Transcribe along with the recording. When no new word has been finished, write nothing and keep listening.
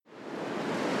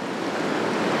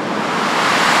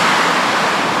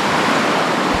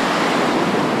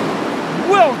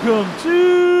Welcome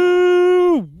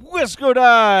to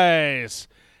WiscoDice.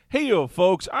 Hey, yo,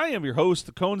 folks, I am your host,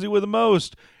 the Conesy with the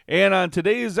Most, and on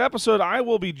today's episode, I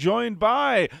will be joined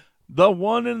by the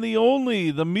one and the only,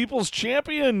 the Meeples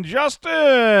champion,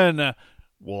 Justin.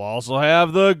 We'll also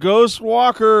have the Ghost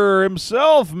Walker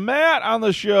himself, Matt, on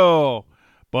the show.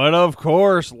 But of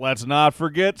course, let's not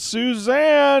forget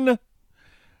Suzanne.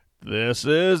 This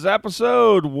is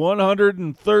episode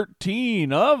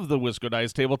 113 of the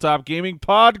WiscoDice Tabletop Gaming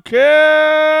Podcast.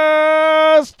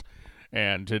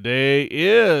 And today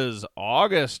is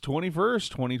August 21st,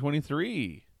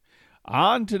 2023.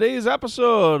 On today's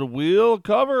episode, we'll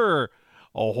cover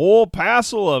a whole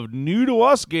passel of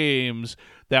new-to-us games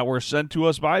that were sent to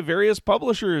us by various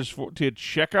publishers to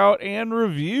check out and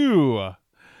review.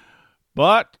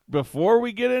 But before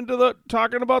we get into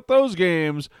talking about those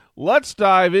games, let's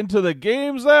dive into the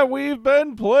games that we've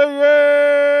been playing.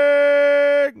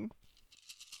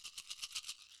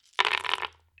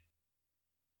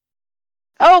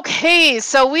 Okay,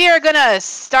 so we are going to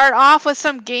start off with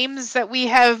some games that we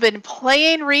have been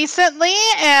playing recently.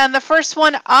 And the first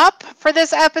one up for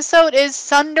this episode is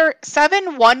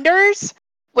Seven Wonders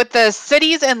with the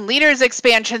Cities and Leaders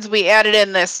expansions we added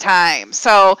in this time.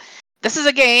 So this is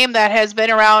a game that has been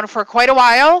around for quite a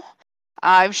while.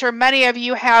 I'm sure many of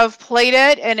you have played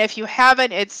it, and if you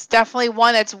haven't, it's definitely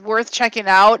one that's worth checking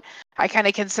out. I kind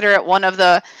of consider it one of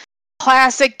the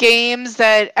classic games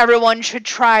that everyone should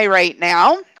try right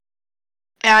now.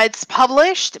 It's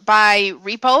published by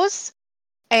Repos,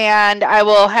 and I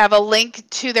will have a link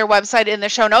to their website in the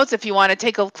show notes if you want to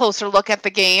take a closer look at the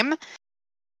game.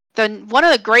 One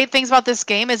of the great things about this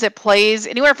game is it plays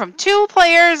anywhere from 2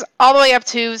 players all the way up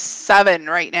to 7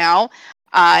 right now.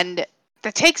 And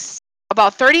that takes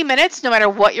about 30 minutes, no matter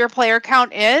what your player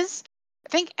count is. I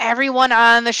think everyone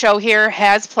on the show here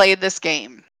has played this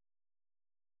game.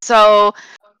 So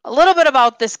a little bit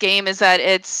about this game is that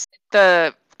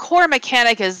the core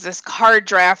mechanic is this card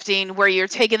drafting where you're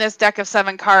taking this deck of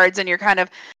 7 cards and you're kind of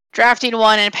drafting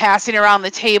one and passing around the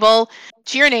table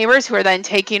to your neighbors who are then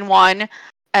taking one.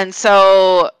 And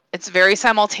so it's very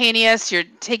simultaneous. You're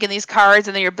taking these cards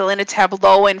and then you're building a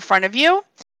tableau in front of you.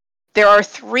 There are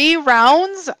 3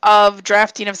 rounds of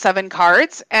drafting of 7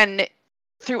 cards. And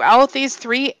throughout these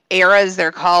 3 eras,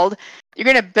 they're called, you're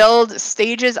going to build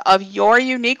stages of your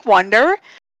unique wonder.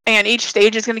 And each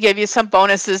stage is going to give you some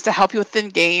bonuses to help you within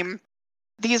game.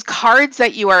 These cards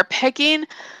that you are picking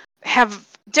have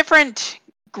different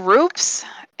groups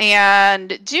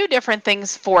and do different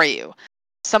things for you.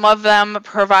 Some of them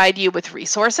provide you with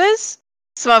resources.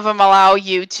 Some of them allow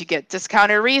you to get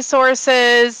discounted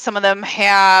resources. Some of them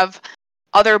have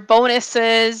other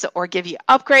bonuses or give you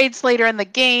upgrades later in the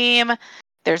game.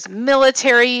 There's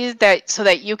military so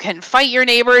that you can fight your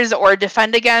neighbors or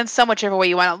defend against them, whichever way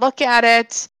you want to look at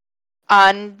it.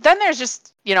 And then there's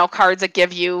just, cards that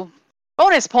give you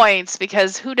bonus points,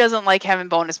 because who doesn't like having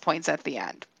bonus points at the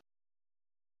end?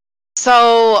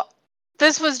 So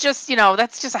this was just,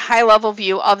 that's just a high level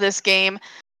view of this game.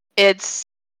 It's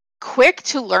quick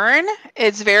to learn.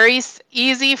 It's very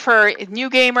easy for new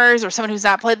gamers or someone who's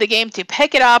not played the game to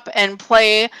pick it up and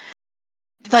play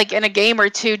like in a game or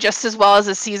two just as well as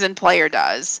a seasoned player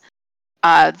does.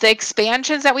 The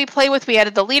expansions that we play with, we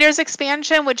added the Leaders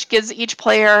expansion, which gives each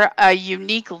player a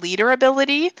unique leader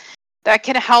ability that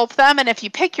can help them. And if you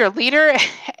pick your leader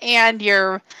and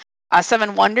your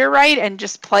 7 Wonder right and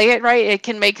just play it right, it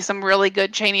can make some really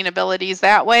good chaining abilities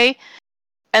that way.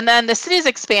 And then the Cities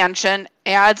expansion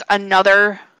adds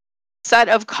another set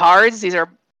of cards.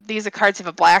 These cards have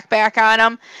a black back on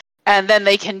them, and then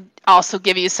they can also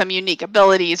give you some unique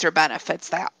abilities or benefits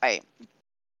that way.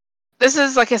 This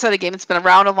is, like I said, a game that's been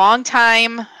around a long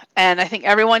time, and I think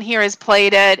everyone here has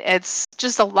played it. It's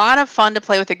just a lot of fun to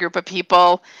play with a group of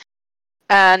people,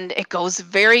 and it goes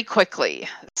very quickly.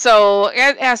 So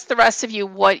I ask the rest of you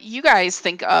what you guys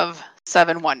think of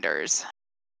 7 Wonders.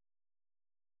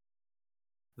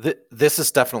 This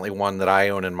is definitely one that I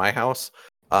own in my house.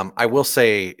 I will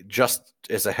say, just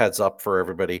as a heads up for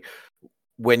everybody,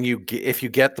 if you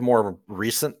get the more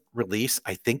recent release,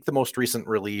 I think the most recent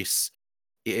release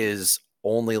is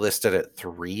only listed at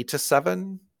 3 to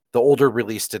 7. The older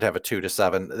release did have a 2 to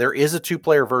 7. There is a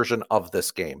 2-player version of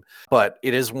this game, but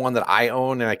it is one that I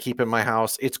own and I keep in my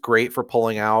house. It's great for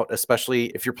pulling out, especially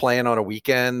if you're playing on a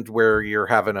weekend where you're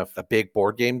having a big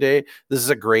board game day. This is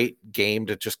a great game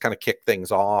to just kind of kick things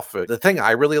off. The thing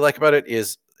I really like about it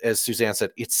is, as Suzanne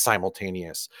said, it's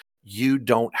simultaneous. You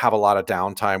don't have a lot of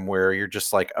downtime where you're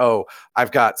just like, oh,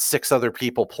 I've got 6 other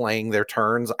people playing their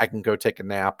turns. I can go take a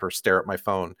nap or stare at my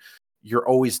phone. you're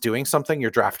always doing something.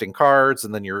 You're drafting cards,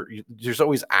 and then there's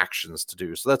always actions to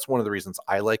do. So that's one of the reasons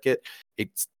I like it. It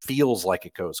feels like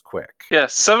it goes quick. Yeah,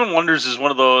 Seven Wonders is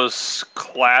one of those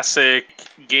classic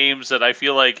games that I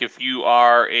feel like if you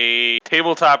are a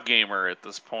tabletop gamer at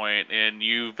this point and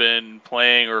you've been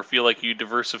playing or feel like you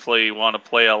diversify want to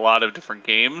play a lot of different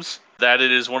games, that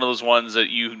it is one of those ones that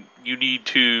you need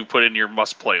to put in your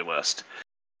must-play list.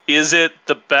 Is it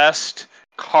the best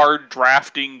card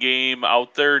drafting game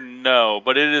out there? No,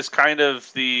 but it is kind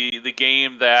of the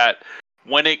game that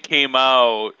when it came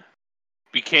out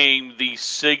became the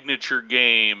signature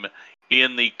game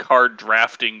in the card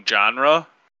drafting genre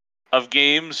of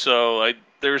games. So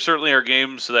there certainly are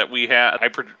games that I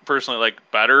personally like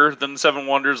better than Seven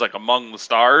Wonders, like Among the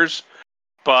Stars.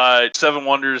 But Seven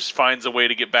Wonders finds a way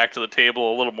to get back to the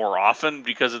table a little more often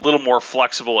because it's a little more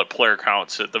flexible at player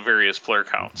counts, at the various player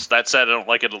counts. That said, I don't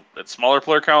like it at smaller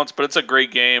player counts, but it's a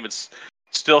great game. It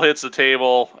still hits the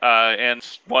table, and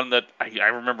it's one that I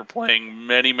remember playing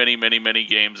many, many, many, many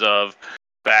games of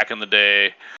back in the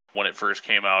day when it first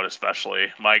came out, especially.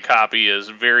 My copy is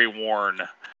very worn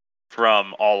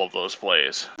from all of those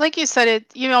plays. Like you said,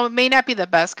 it may not be the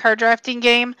best card drafting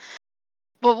game,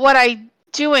 but what I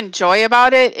do enjoy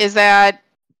about it is that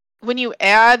when you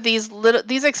add these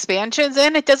expansions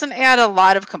in, it doesn't add a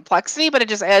lot of complexity, but it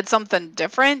just adds something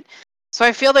different. So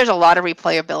I feel there's a lot of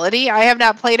replayability. I have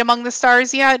not played Among the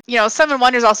Stars yet. Seven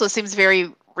Wonders also seems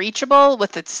very reachable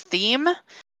with its theme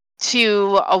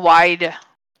to a wide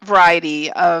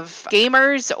variety of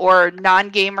gamers or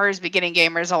non-gamers, beginning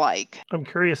gamers alike. I'm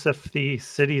curious if the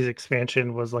cities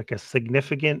expansion was like a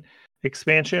significant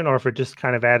expansion or if it just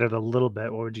kind of added a little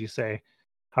bit. What would you say?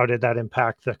 How did that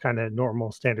impact the kind of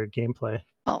normal standard gameplay?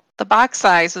 Well, the box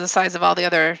size was the size of all the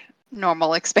other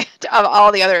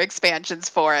all the other expansions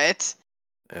for it.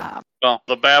 Yeah. Well,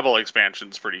 the Babel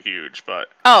expansion's pretty huge, but...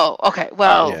 Oh, okay.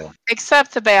 Well, Yeah.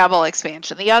 except the Babel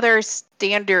expansion. The other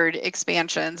standard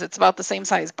expansions, it's about the same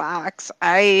size box.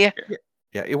 Yeah,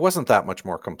 it wasn't that much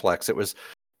more complex. It was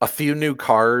a few new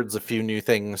cards, a few new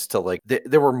things to like.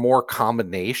 There were more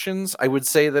combinations, I would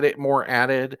say, that it more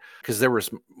added because there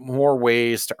was more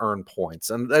ways to earn points.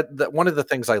 And that one of the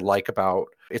things I like about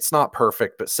it's not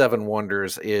perfect, but Seven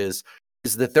Wonders is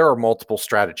that there are multiple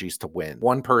strategies to win.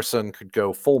 One person could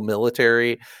go full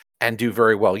military and do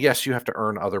very well. Yes, you have to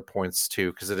earn other points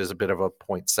too, because it is a bit of a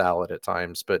point salad at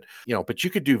times. But but you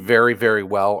could do very, very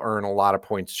well, earn a lot of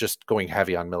points just going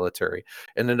heavy on military.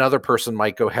 And another person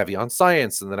might go heavy on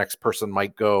science, and the next person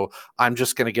might go, I'm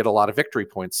just going to get a lot of victory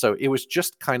points. So it was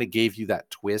just kind of gave you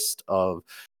that twist of,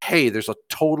 hey, there's a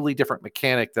totally different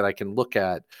mechanic that I can look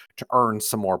at to earn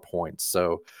some more points.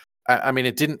 So I mean,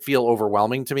 it didn't feel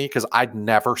overwhelming to me because I'd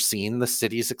never seen the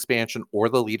cities expansion or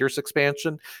the leaders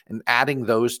expansion, and adding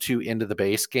those two into the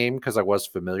base game because I was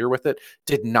familiar with it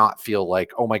did not feel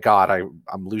like, oh my God,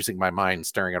 I'm losing my mind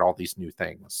staring at all these new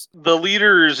things. The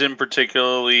leaders in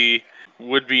particularly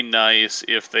would be nice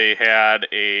if they had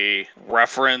a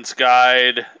reference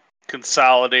guide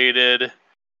consolidated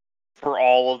for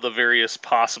all of the various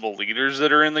possible leaders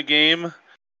that are in the game,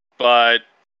 but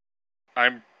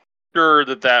I'm sure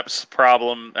that's a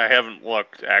problem. I haven't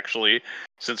looked actually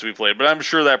since we played, but I'm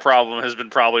sure that problem has been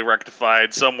probably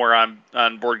rectified somewhere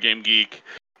on Board Game Geek,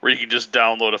 where you can just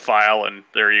download a file and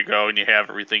there you go, and you have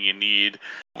everything you need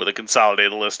with a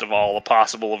consolidated list of all the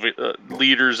possible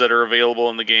leaders that are available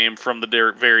in the game from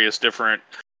the various different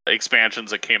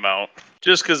expansions that came out.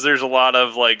 Just because there's a lot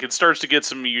of it starts to get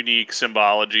some unique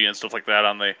symbology and stuff like that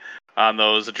on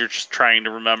those that you're just trying to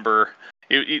remember.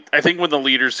 I think when the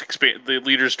leaders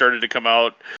started to come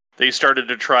out, they started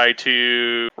to try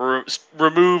to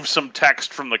remove some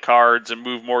text from the cards and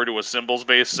move more to a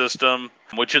symbols-based system.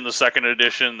 Which in the second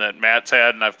edition that Matt's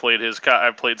had, and I've played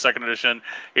second edition,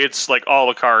 it's like all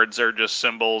the cards are just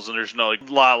symbols, and there's a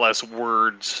lot less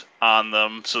words on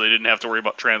them, so they didn't have to worry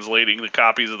about translating the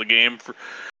copies of the game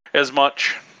as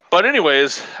much. But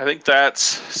anyways, I think that's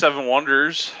Seven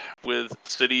Wonders with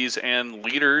cities and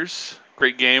leaders.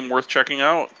 Great game, worth checking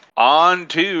out. On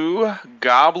to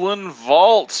Goblin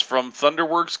Vaults from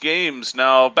Thunderworks Games.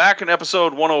 Now, back in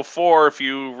episode 104, if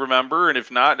you remember, and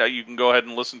if not, you can go ahead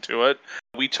and listen to it.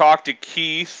 We talked to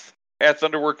Keith at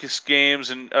Thunderworks Games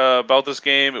and about this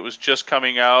game. It was just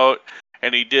coming out,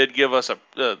 and he did give us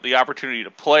the opportunity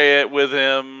to play it with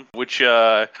him, which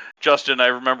Justin, I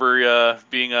remember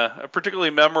being a particularly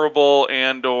memorable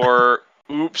and or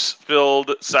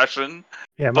oops-filled session.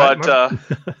 Yeah,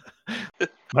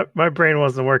 my brain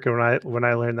wasn't working when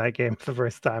I learned that game for the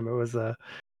first time. It was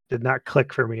did not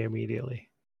click for me immediately.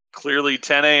 Clearly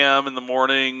 10 a.m. in the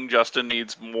morning, Justin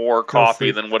needs more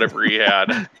coffee than whatever he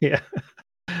had. Yeah.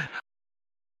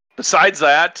 Besides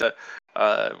that,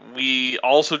 we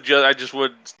also I just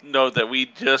would note that we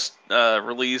just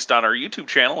released on our YouTube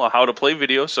channel a how to play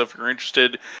video. So if you're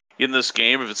interested in this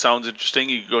game, if it sounds interesting,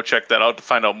 you can go check that out to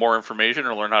find out more information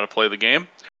or learn how to play the game.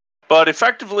 But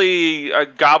effectively,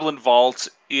 Goblin Vaults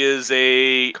is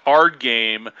a card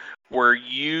game where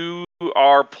you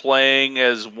are playing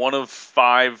as one of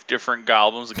 5 different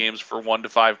goblins. The game's for 1 to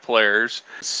 5 players,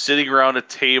 sitting around a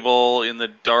table in the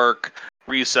dark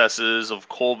recesses of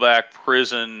Colback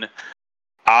Prison,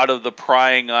 out of the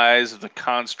prying eyes of the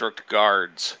construct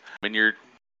guards. And you're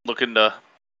looking to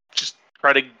just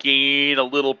try to gain a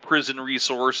little prison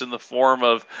resource in the form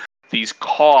of these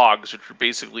cogs, which are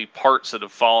basically parts that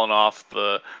have fallen off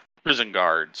the prison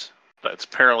guards. That's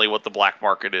apparently what the black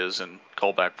market is in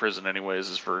Colback Prison anyways,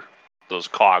 is for those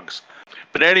cogs.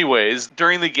 But anyways,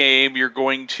 during the game, you're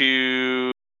going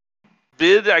to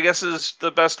bid, I guess is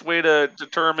the best way to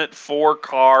determine, 4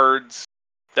 cards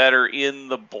that are in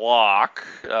the block.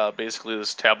 Basically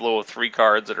this tableau of 3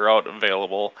 cards that are out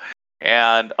available.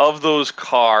 And of those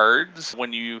cards,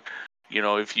 when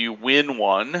if you win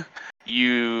one,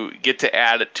 you get to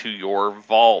add it to your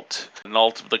vault. And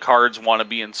the cards want to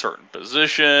be in certain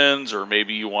positions, or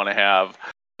maybe you want to have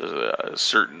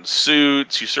certain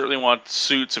suits. You certainly want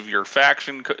suits of your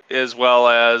faction, as well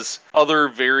as other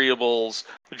variables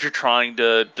that you're trying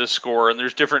to score. And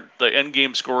there's the end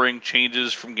game scoring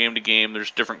changes from game to game. There's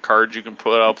different cards you can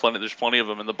put out. There's plenty of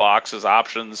them in the box as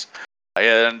options,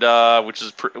 and which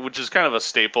is kind of a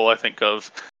staple, I think,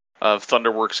 of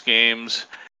Thunderworks games.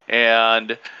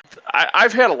 And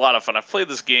I've had a lot of fun. I've played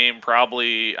this game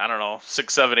probably,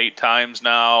 6, 7, 8 times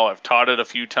now. I've taught it a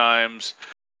few times.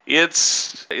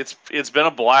 It's been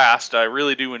a blast. I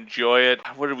really do enjoy it.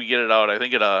 Where did we get it out? I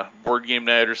think at a board game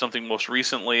night or something most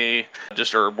recently,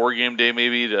 or a board game day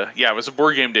maybe. It was a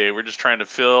board game day. We're just trying to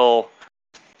fill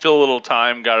a little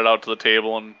time, got it out to the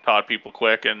table and taught people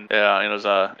quick. And as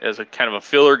a kind of a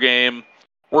filler game,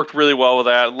 worked really well with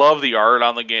that. Love the art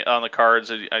on the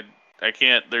cards. I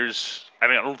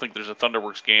don't think there's a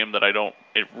Thunderworks game that I don't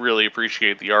really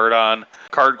appreciate the art on.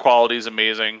 Card quality is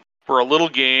amazing. For a little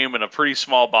game in a pretty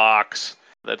small box,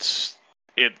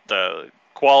 the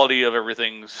quality of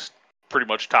everything's pretty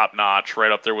much top notch,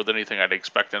 right up there with anything I'd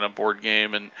expect in a board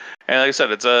game. And like I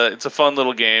said, it's a fun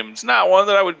little game. It's not one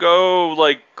that I would go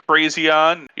like crazy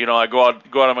on. I go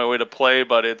out of my way to play,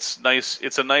 but it's nice.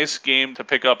 It's a nice game to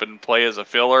pick up and play as a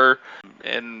filler,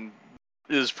 and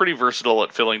is pretty versatile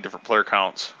at filling different player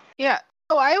counts. Yeah.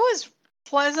 Oh, I was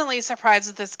pleasantly surprised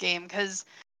with this game because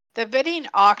the bidding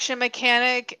auction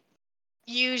mechanic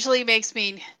usually makes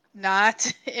me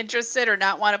not interested or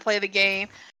not want to play the game,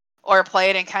 or play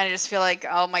it and kind of just feel like,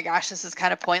 oh my gosh, this is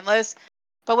kind of pointless.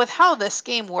 But with how this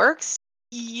game works,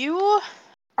 you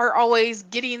are always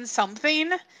getting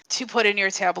something to put in your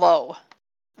tableau,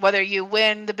 whether you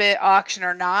win the bid auction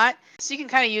or not. So you can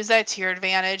kind of use that to your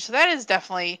advantage. So that is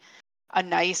definitely a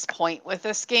nice point with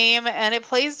this game, and it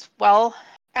plays well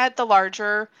at the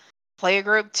larger player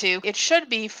group too. It should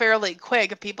be fairly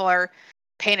quick if people are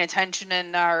paying attention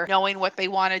and are knowing what they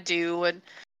want to do and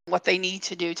what they need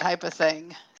to do, type of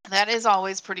thing. That is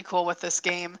always pretty cool with this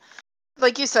game.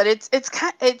 Like you said,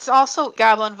 it's also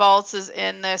Goblin Vaults is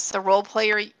in the role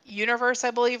player universe, I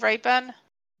believe, right, Ben?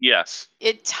 Yes.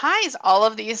 It ties all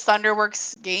of these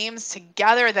Thunderworks games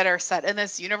together that are set in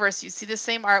this universe. You see the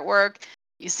same artwork,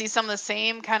 you see some of the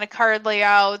same kind of card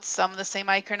layouts, some of the same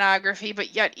iconography,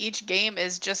 but yet each game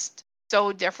is just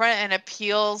so different and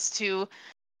appeals to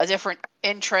a different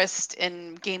interest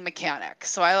in game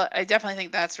mechanics. So I definitely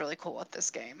think that's really cool with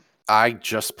this game. I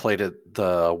just played it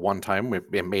the one time.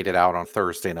 We made it out on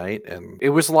Thursday night, and it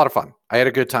was a lot of fun. I had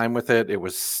a good time with it. It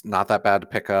was not that bad to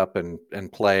pick up and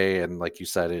play. And like you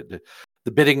said,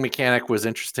 the bidding mechanic was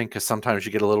interesting because sometimes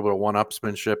you get a little bit of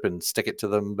one-upsmanship and stick it to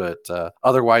them. But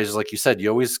otherwise, like you said, you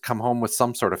always come home with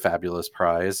some sort of fabulous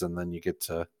prize, and then you get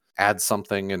to add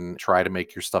something and try to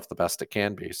make your stuff the best it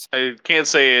can be. I can't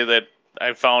say that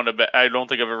I don't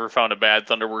think I've ever found a bad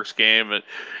Thunderworks game.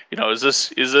 Is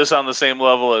this on the same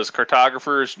level as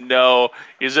Cartographers? No.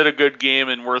 Is it a good game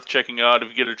and worth checking out if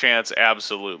you get a chance?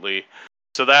 Absolutely.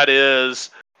 So that is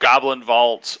Goblin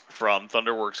Vaults from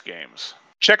Thunderworks Games.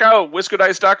 Check out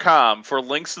WiscoDice.com for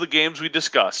links to the games we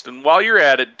discussed. And while you're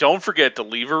at it, don't forget to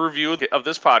leave a review of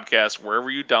this podcast wherever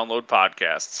you download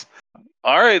podcasts.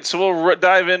 All right, so we'll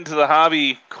dive into the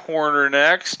hobby corner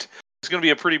next. It's going to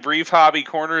be a pretty brief hobby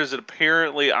corner, as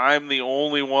apparently I'm the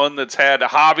only one that's had a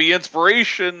hobby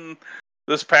inspiration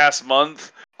this past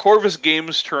month. Corvus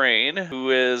Games Terrain, who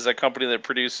is a company that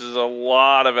produces a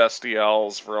lot of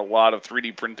STLs for a lot of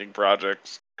 3D printing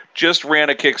projects, just ran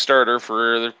a Kickstarter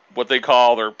for what they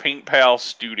call their Paint Pal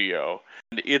Studio.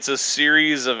 And it's a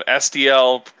series of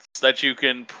STL that you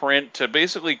can print to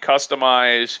basically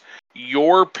customize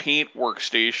your paint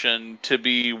workstation to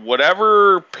be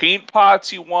whatever paint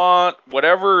pots you want,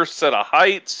 whatever set of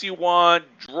heights you want,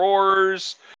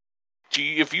 drawers.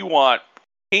 If you want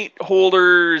paint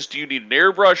holders, do you need an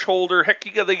airbrush holder? Heck,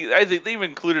 I think they've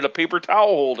included a paper towel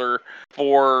holder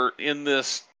in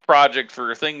this project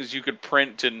for things you could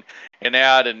print and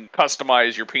add and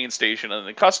customize your paint station, and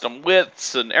the custom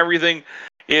widths and everything.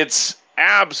 It's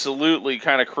absolutely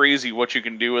kind of crazy what you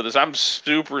can do with this. I'm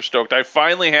super stoked. I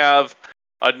finally have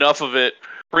enough of it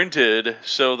printed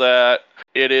so that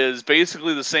it is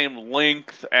basically the same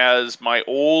length as my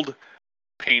old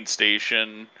paint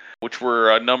station, which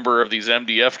were a number of these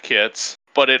MDF kits,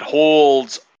 but it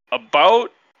holds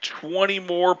about 20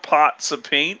 more pots of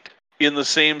paint in the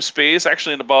same space,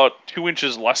 actually in about 2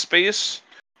 inches less space,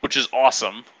 which is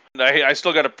awesome. And I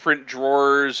still got to print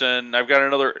drawers, and I've got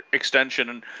another extension.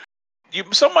 And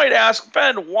some might ask,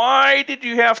 Ben, why did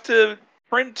you have to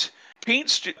print paint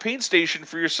station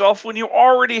for yourself when you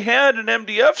already had an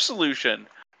MDF solution?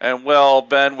 And well,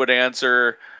 Ben would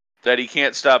answer that he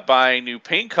can't stop buying new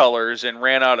paint colors and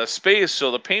ran out of space,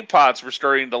 so the paint pots were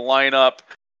starting to line up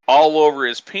all over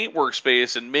his paint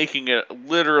workspace and making it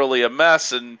literally a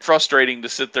mess and frustrating to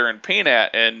sit there and paint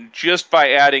at. And just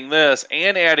by adding this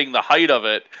and adding the height of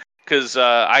it, because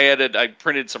I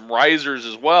printed some risers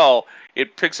as well,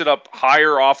 it picks it up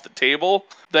higher off the table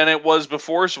than it was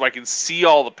before, so I can see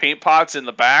all the paint pots in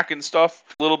the back and stuff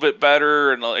a little bit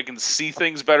better, and I can see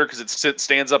things better because it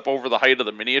stands up over the height of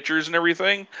the miniatures and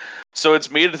everything. So it's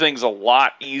made things a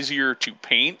lot easier to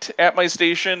paint at my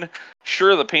station.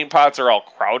 Sure, the paint pots are all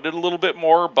crowded a little bit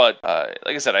more, but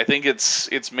like I said, I think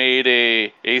it's made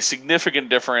a significant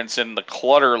difference in the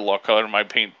clutter look on my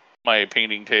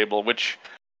painting table, which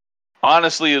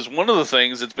honestly is one of the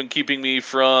things that's been keeping me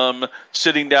from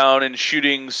sitting down and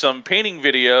shooting some painting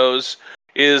videos,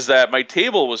 is that my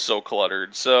table was so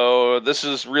cluttered. So this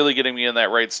is really getting me in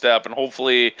that right step, and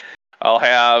hopefully I'll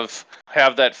have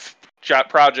that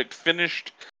project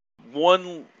finished.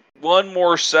 One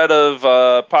more set of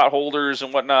pot holders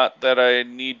and whatnot that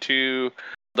I'm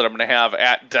going to have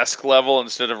at desk level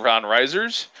instead of on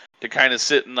risers, to kind of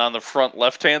sit on the front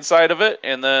left-hand side of it,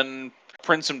 and then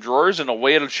print some drawers, and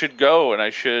away it should go. And I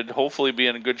should hopefully be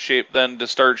in a good shape then to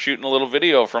start shooting a little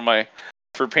video for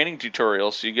painting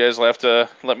tutorials. So you guys will have to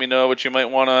let me know what you might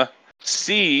want to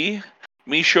see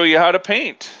me show you how to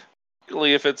paint.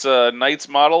 Particularly if it's Knights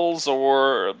models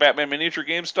or Batman miniature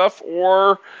game stuff,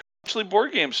 or actually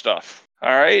board game stuff.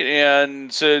 All right,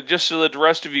 and so just so that the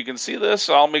rest of you can see this,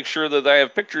 I'll make sure that I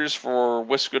have pictures for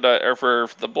WiscoDice, or for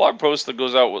the blog post that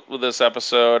goes out with this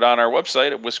episode on our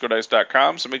website at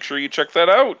WiscoDice.com. So make sure you check that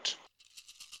out.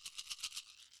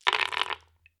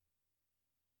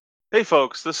 Hey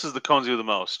folks, this is the Conesy with the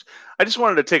Most. I just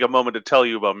wanted to take a moment to tell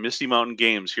you about Misty Mountain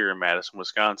Games here in Madison,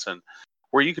 Wisconsin,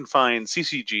 where you can find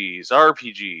CCGs,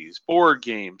 RPGs, board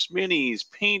games, minis,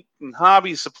 paint and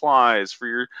hobby supplies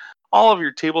for all of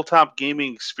your tabletop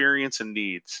gaming experience and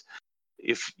needs.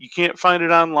 If you can't find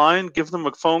it online, give them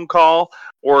a phone call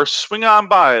or swing on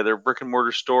by their brick and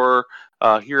mortar store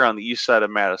here on the east side of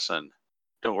Madison.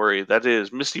 Don't worry, that is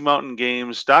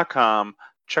MistyMountainGames.com.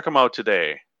 Check them out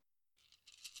today.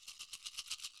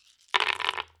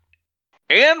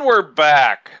 And we're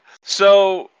back.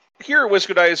 So here at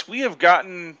WiscoDice, we have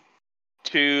gotten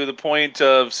to the point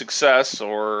of success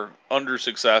or under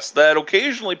success that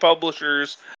occasionally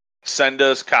publishers send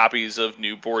us copies of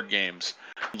new board games.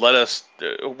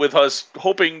 With us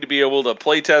hoping to be able to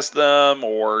play test them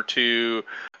or to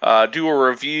do a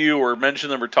review or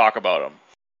mention them or talk about them.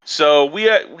 So we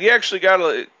actually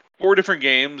got 4 different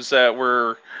games that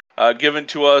were given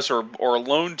to us or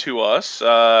loaned to us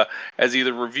as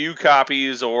either review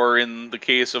copies, or in the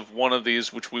case of one of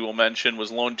these, which we will mention,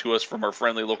 was loaned to us from our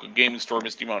friendly local gaming store,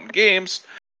 Misty Mountain Games,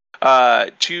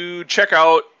 to check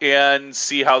out and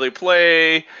see how they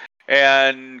play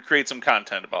and create some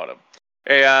content about them.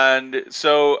 And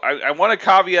so I want to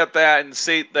caveat that and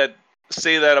say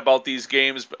that about these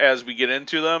games as we get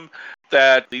into them,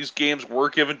 that these games were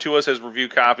given to us as review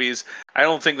copies. I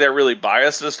don't think that really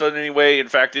biased us in any way. In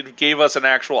fact, it gave us an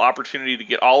actual opportunity to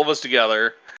get all of us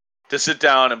together to sit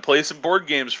down and play some board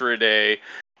games for a day,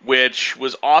 which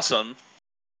was awesome.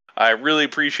 I really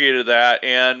appreciated that.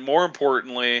 And more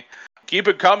importantly, keep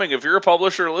it coming. If you're a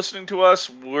publisher listening to us,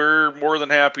 we're more than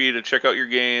happy to check out your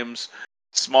games.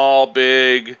 Small,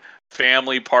 big,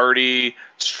 family party,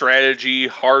 strategy,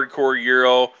 hardcore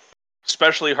Euro,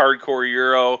 especially hardcore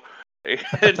Euro.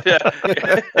 And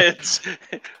it's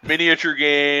miniature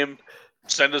game.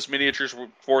 Send us miniatures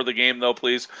for the game, though,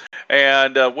 please.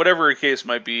 And whatever the case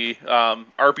might be,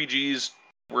 RPGs,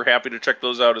 we're happy to check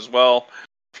those out as well.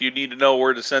 If you need to know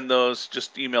where to send those,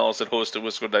 just email us at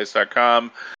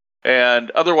host@WiscoDice.com.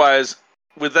 And otherwise,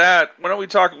 with that, why don't we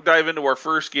dive into our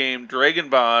first game,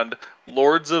 Dragonbond,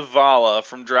 Lords of Vaala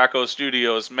from Draco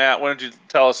Studios. Matt, why don't you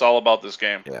tell us all about this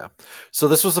game? Yeah. So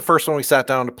this was the first one we sat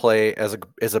down to play as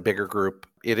a bigger group.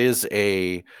 It is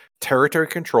a territory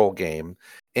control game,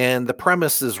 and the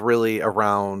premise is really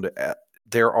around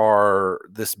there are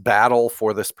this battle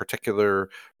for this particular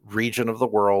region of the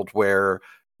world where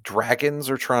dragons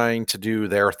are trying to do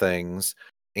their things,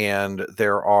 and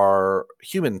there are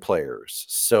human players.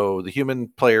 So the human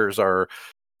players are,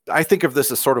 I think of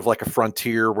this as sort of like a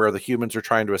frontier where the humans are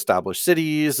trying to establish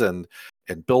cities and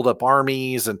build up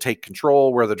armies and take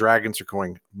control, where the dragons are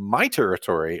going, my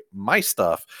territory, my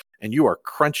stuff, and you are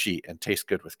crunchy and taste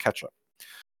good with ketchup.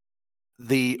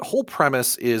 The whole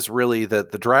premise is really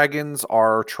that the dragons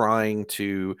are trying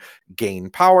to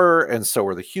gain power, and so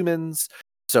are the humans.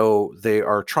 So they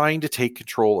are trying to take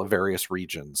control of various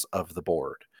regions of the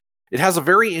board. It has a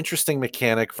very interesting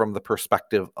mechanic from the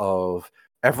perspective of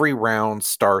every round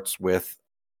starts with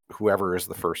whoever is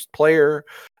the first player.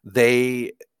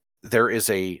 There is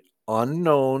a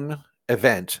unknown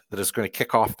event that is going to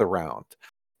kick off the round,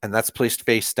 and that's placed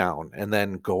face down. And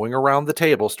then going around the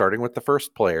table, starting with the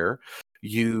first player,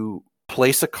 you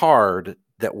place a card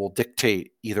that will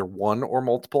dictate either one or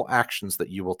multiple actions that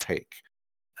you will take.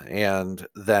 And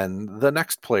then the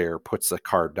next player puts a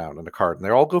card down and a card, and they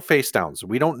all go face down. So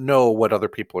we don't know what other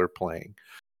people are playing,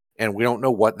 and we don't know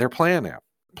what their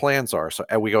plans are. So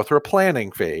we go through a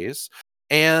planning phase,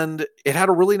 and it had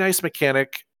a really nice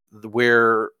mechanic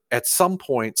where at some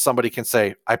point somebody can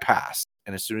say, I passed.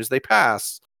 And as soon as they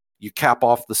pass, you cap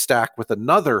off the stack with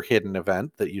another hidden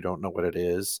event that you don't know what it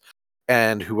is.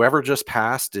 And whoever just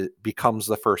passed, it becomes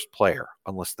the first player,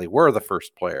 unless they were the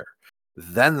first player.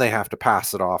 Then they have to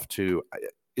pass it off to,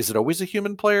 is it always a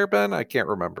human player, Ben? I can't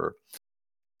remember.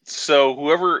 So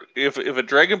whoever, if a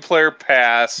dragon player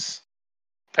passes,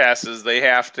 they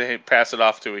have to pass it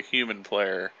off to a human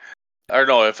player. Or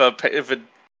no, if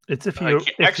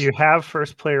you have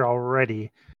first player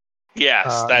already.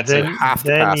 Yes, then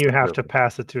you have to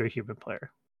pass it to a human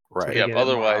player. Right. Yep.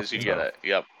 Otherwise, you get it.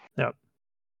 Yep.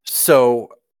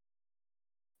 So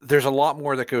there's a lot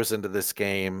more that goes into this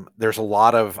game. There's a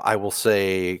lot of, I will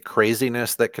say,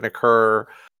 craziness that can occur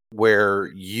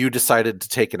where you decided to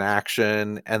take an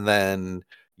action and then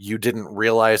you didn't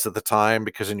realize at the time,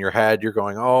 because in your head you're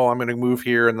going, oh, I'm going to move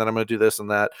here and then I'm going to do this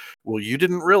and that. Well, you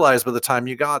didn't realize by the time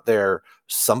you got there,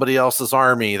 somebody else's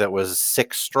army that was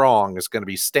 6 strong is going to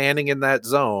be standing in that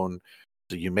zone.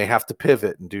 So you may have to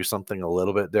pivot and do something a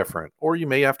little bit different, or you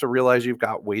may have to realize you've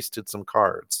got wasted some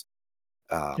cards.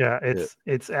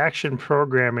 It's action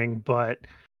programming, but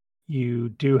you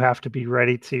do have to be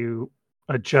ready to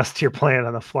adjust your plan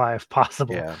on the fly if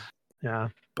possible. Yeah.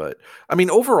 But I mean,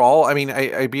 overall,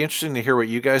 I'd be interested to hear what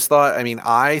you guys thought. I mean,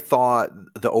 I thought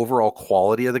the overall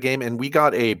quality of the game, and we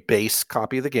got a base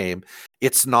copy of the game.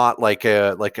 It's not like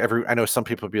I know some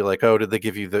people would be like, oh, did they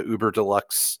give you the Uber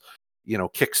Deluxe,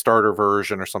 Kickstarter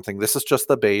version or something? This is just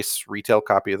the base retail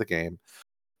copy of the game.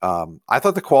 I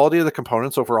thought the quality of the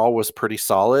components overall was pretty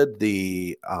solid.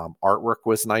 The artwork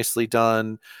was nicely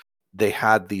done. They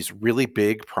had these really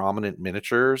big, prominent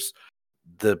miniatures.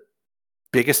 The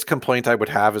biggest complaint I would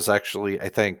have is actually, I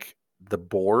think the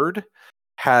board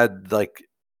had like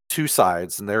 2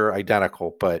 sides and they're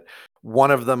identical, but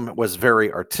one of them was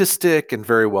very artistic and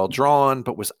very well drawn,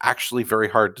 but was actually very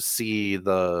hard to see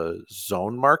the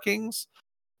zone markings.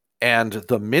 And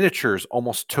the miniatures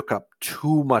almost took up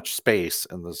too much space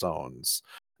in the zones.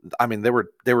 I mean, they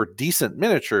were decent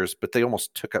miniatures, but they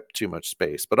almost took up too much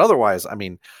space. But otherwise, I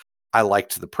mean, I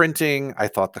liked the printing. I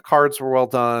thought the cards were well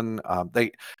done.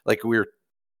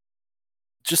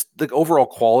 Just the overall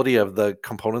quality of the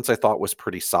components I thought was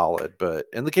pretty solid,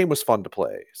 and the game was fun to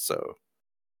play. So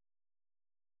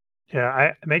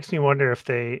yeah, it makes me wonder if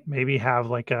they maybe have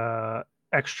like a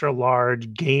extra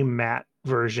large game mat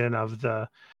version of the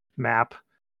map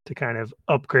to kind of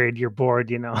upgrade your board,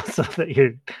 so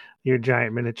that your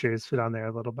giant miniatures fit on there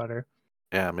a little better.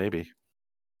 Yeah, maybe.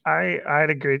 I had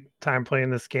a great time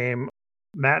playing this game.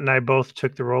 Matt and I both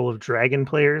took the role of dragon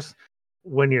players.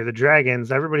 When you're the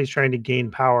dragons, everybody's trying to gain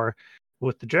power.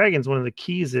 With the dragons, one of the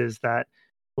keys is that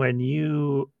when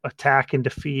you attack and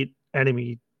defeat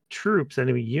enemy troops,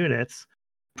 enemy units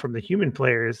from the human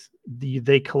players,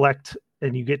 they collect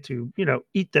and you get to,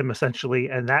 eat them essentially.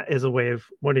 And that is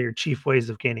one of your chief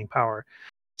ways of gaining power.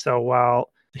 So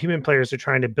while the human players are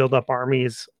trying to build up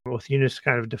armies with units to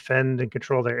kind of defend and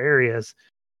control their areas,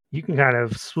 you can kind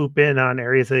of swoop in on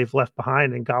areas that they've left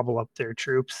behind and gobble up their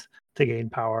troops to gain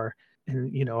power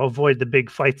and, avoid the big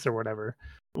fights or whatever.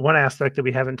 One aspect that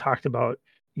we haven't talked about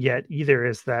yet either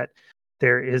is that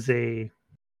there is a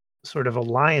sort of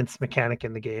alliance mechanic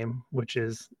in the game, which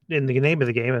is in the name of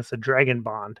the game, it's a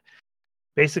Dragonbond.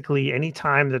 Basically, any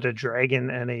time that a dragon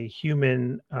and a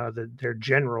human, their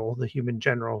general, the human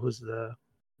general, who's the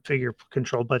figure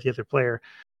controlled by the other player,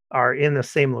 are in the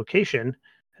same location,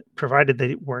 provided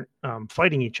they weren't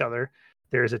fighting each other,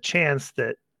 there's a chance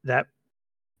that that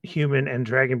human and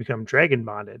dragon become dragon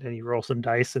bonded. And you roll some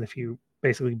dice, and if you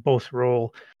basically both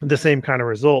roll the same kind of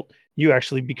result, you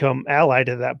actually become allied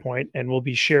at that point and will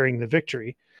be sharing the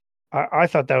victory. I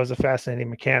thought that was a fascinating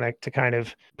mechanic to kind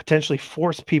of potentially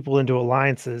force people into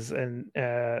alliances. And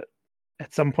at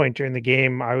some point during the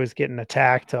game, I was getting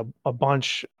attacked a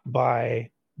bunch by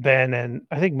Ben, and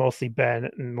I think mostly Ben.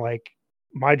 And like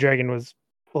my dragon was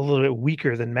a little bit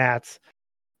weaker than Matt's.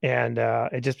 And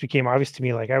it just became obvious to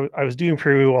me, like I was doing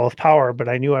pretty well with power, but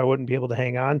I knew I wouldn't be able to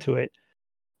hang on to it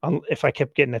if I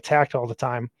kept getting attacked all the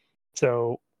time.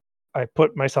 So I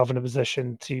put myself in a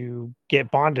position to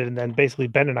get bonded, and then basically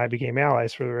Ben and I became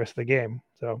allies for the rest of the game.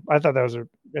 So I thought that was a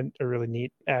really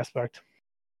neat aspect.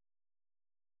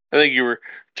 I think you were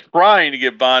trying to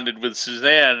get bonded with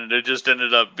Suzanne, and it just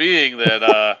ended up being that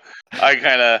I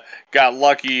kind of got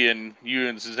lucky, and you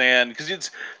and Suzanne, because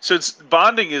it's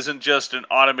bonding isn't just an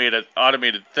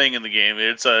automated thing in the game.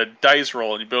 It's a dice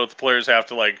roll, and both players have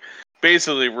to like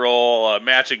basically roll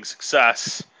matching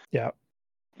success. Yeah.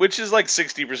 Which is like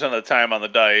 60% of the time on the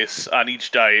dice, on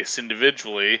each dice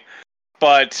individually.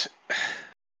 But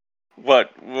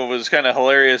what was kind of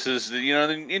hilarious is that,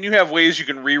 and you have ways you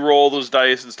can re-roll those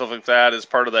dice and stuff like that as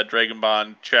part of that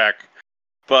Dragonbond check.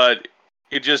 But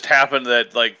it just happened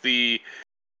that like the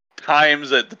times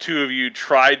that the two of you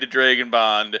tried to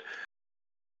Dragonbond,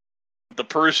 the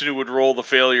person who would roll the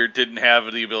failure didn't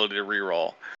have the ability to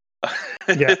re-roll.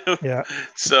 Yeah.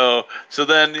 So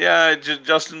then,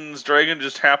 Justin's dragon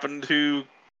just happened to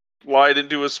glide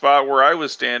into a spot where I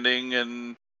was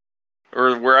standing,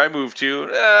 or where I moved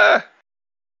to.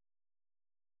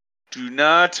 Do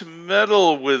not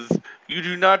meddle with. You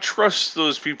do not trust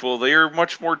those people. They are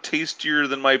much more tastier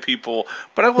than my people.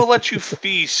 But I will let you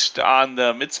feast on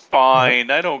them. It's fine.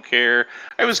 I don't care.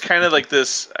 I was kind of like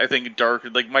this. I think dark.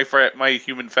 Like my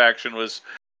human faction was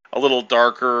a little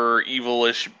darker,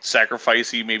 evilish,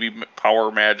 sacrificey, maybe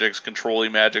power magics,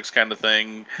 controlling magics kind of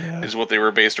thing is what they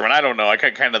were based around. I don't know. I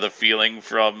got kind of the feeling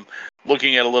from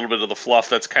looking at a little bit of the fluff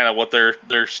that's kind of what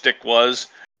their stick was.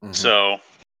 Mm-hmm. So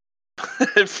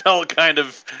it felt kind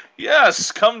of,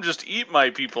 yes, come just eat my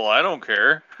people. I don't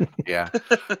care. Yeah.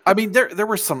 I mean, there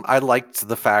were some, I liked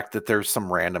the fact that there's some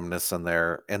randomness in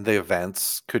there, and the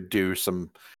events could do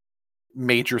some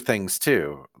major things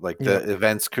too. Like the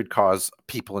events could cause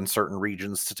people in certain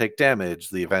regions to take damage.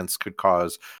 The events could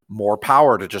cause more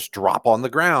power to just drop on the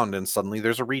ground, and suddenly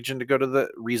there's a reason to go to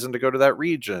that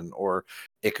region. Or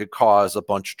it could cause a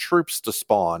bunch of troops to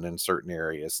spawn in certain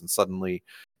areas, and suddenly,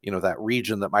 that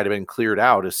region that might have been cleared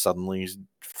out is suddenly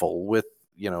full with,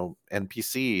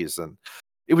 NPCs. And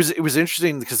it was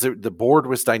interesting because the board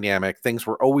was dynamic. Things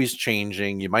were always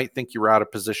changing. You might think you were out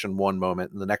of position one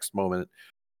moment, and the next moment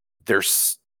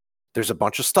there's a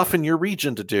bunch of stuff in your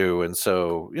region to do. And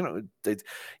so,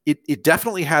 it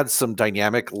definitely had some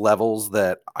dynamic levels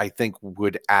that I think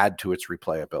would add to its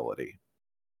replayability.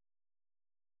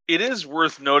 It is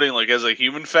worth noting, like, as a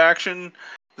human faction,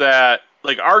 that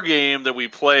like our game that we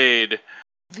played,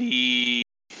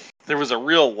 there was a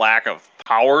real lack of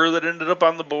power that ended up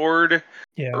on the board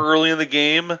early in the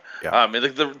game. Yeah.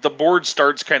 The board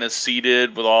starts kind of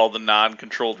seeded with all the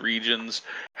non-controlled regions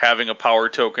having a power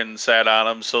token sat on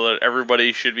them, so that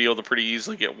everybody should be able to pretty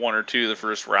easily get one or two the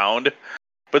first round.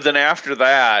 But then after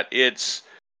that,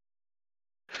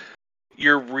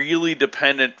 you're really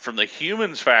dependent from the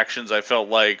humans factions, I felt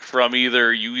like, from you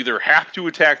either have to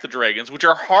attack the dragons, which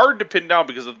are hard to pin down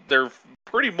because they're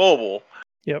pretty mobile,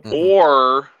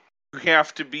 or you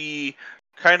have to be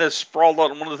kind of sprawled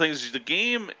out. And one of the things is the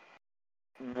game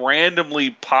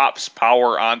randomly pops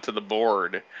power onto the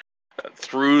board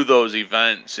through those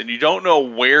events, and you don't know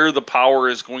where the power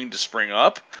is going to spring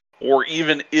up, or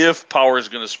even if power is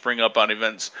going to spring up on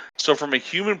events. So from a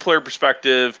human player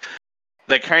perspective,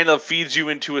 that kind of feeds you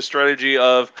into a strategy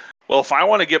of, well, if I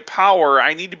want to get power,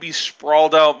 I need to be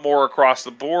sprawled out more across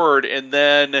the board, and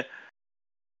then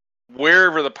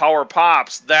wherever the power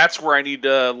pops, that's where I need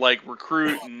to like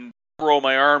recruit and throw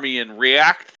my army and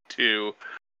react to.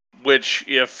 Which,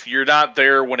 if you're not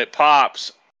there when it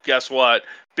pops, guess what?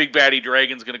 Big baddie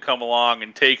dragon's going to come along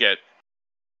and take it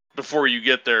before you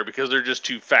get there because they're just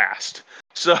too fast.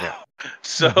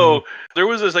 So, there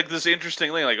was this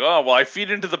interesting thing, like, oh, well, I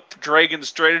feed into the dragon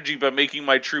strategy by making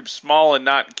my troops small and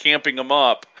not camping them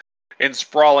up and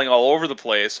sprawling all over the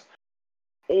place.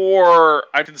 Or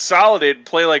I consolidate and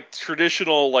play like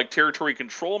traditional like territory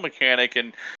control mechanic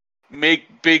and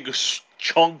make big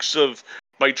chunks of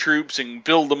my troops and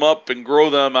build them up and grow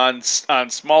them on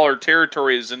smaller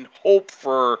territories and hope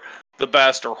for the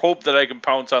best or hope that I can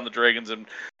pounce on the dragons. And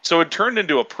so it turned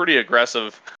into a pretty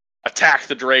aggressive attack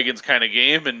the dragons kind of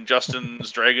game, and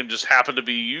Justin's dragon just happened to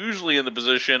be usually in the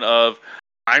position of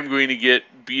I'm going to get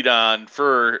beat on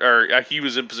he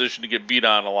was in position to get beat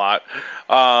on a lot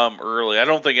early. I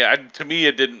don't think to me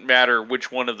it didn't matter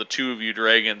which one of the two of you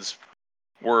dragons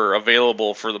were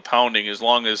available for the pounding, as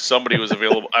long as somebody was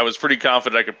available. I was pretty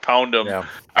confident I could pound them. Yeah.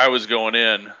 I was going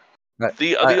in.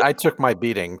 I took my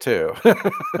beating too.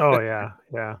 Oh yeah.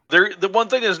 The one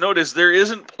thing is notice there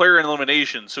isn't player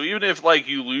elimination. So even if like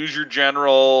you lose your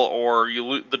general or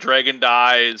the dragon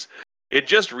dies, it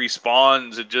just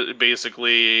respawns. It just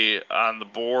basically on the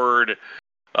board,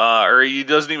 or you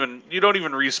don't even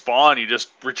respawn. You just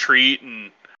retreat and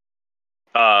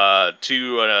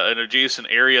to an adjacent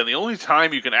area. And the only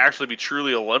time you can actually be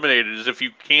truly eliminated is if you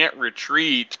can't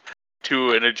retreat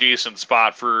to an adjacent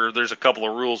spot. There's a couple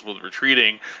of rules with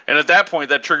retreating, and at that point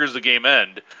that triggers the game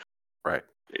end. Right.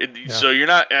 So you're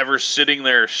not ever sitting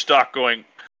there stuck going,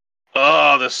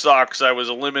 oh, this sucks, I was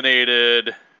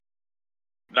eliminated,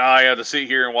 now I have to sit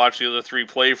here and watch the other three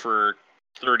play for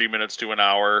 30 minutes to an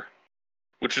hour,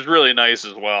 which is really nice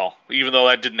as well, even though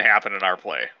that didn't happen in our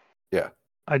play. Yeah,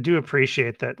 I do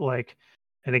appreciate that, like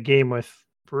in a game with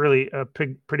really a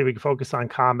pretty big focus on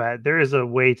combat, there is a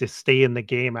way to stay in the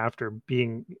game after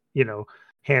being,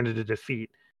 handed a defeat.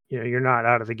 You're not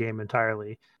out of the game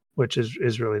entirely, which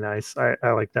is really nice. I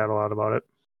like that a lot about it.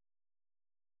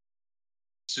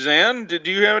 Suzanne, did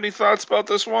you have any thoughts about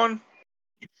this one?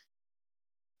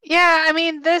 Yeah, I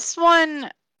mean, this one,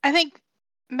 I think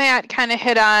Matt kind of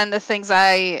hit on the things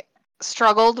I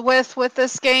struggled with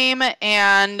this game,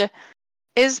 and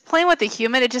is playing with the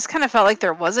human. It just kind of felt like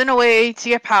there wasn't a way to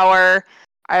get power.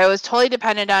 I was totally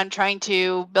dependent on trying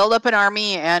to build up an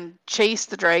army and chase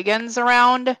the dragons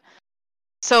around.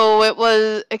 So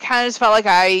it kind of just felt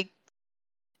like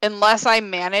unless I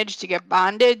managed to get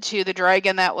bonded to the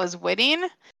dragon that was winning,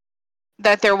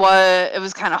 that it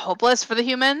was kind of hopeless for the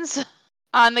humans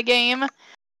on the game.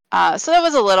 So that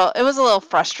was a little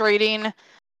frustrating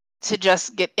to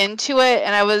just get into it.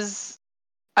 And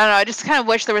I don't know, I just kind of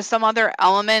wish there was some other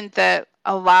element that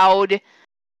allowed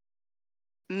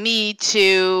me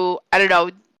to, I don't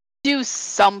know, do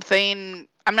something.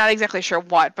 I'm not exactly sure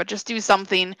what, but just do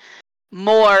something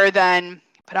more than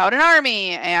put out an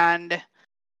army and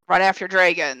run after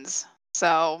dragons.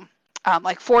 So,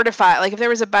 like fortify, like if there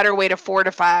was a better way to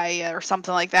fortify or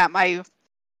something like that, my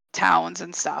towns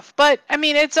and stuff. But I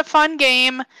mean, it's a fun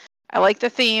game. I like the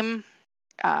theme.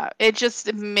 It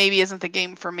just maybe isn't the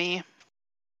game for me.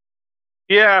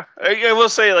 Yeah, I will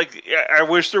say, like, I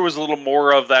wish there was a little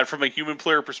more of that from a human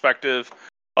player perspective,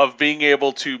 of being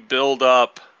able to build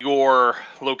up your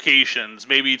locations,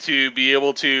 maybe to be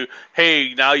able to,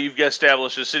 hey, now you've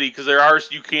established a city, because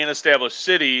you can establish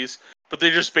cities, but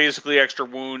they're just basically extra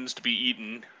wounds to be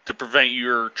eaten to prevent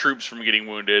your troops from getting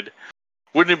wounded.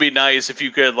 Wouldn't it be nice if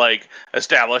you could like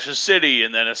establish a city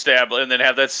and then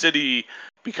have that city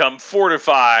become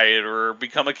fortified or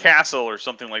become a castle or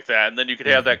something like that, and then you could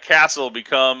have that castle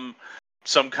become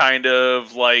some kind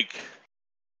of like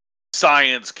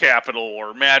science capital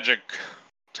or magic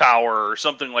tower or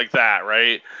something like that,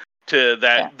 right?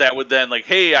 That would then like,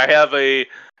 hey,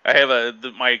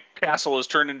 my castle is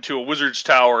turned into a wizard's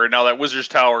tower, and now that wizard's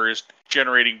tower is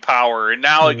generating power, and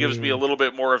now it gives me a little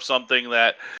bit more of something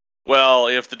that, well,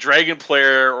 if the dragon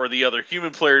player or the other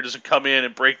human player doesn't come in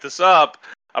and break this up,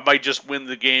 I might just win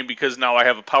the game because now I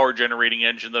have a power generating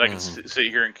engine that I can sit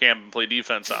here and camp and play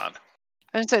defense on.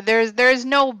 And so there's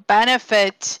no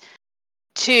benefit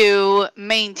to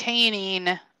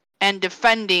maintaining and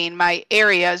defending my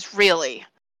areas, really.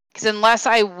 Because unless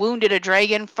I wounded a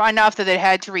dragon enough that it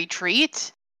had to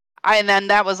retreat, and then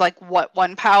that was like, what,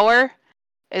 1 power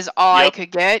is all I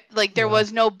could get? Like, there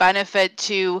was no benefit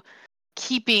to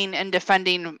keeping and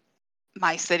defending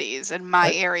my cities and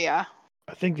my area.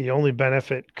 I think the only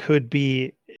benefit could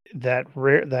be that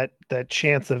that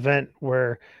chance event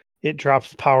where it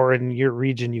drops power in your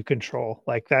region you control.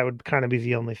 Like that would kind of be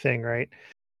the only thing, right?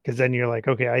 Because then you're like,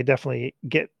 okay, I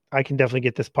can definitely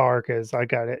get this power because I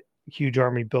got a huge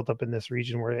army built up in this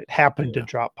region where it happened to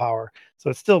drop power. So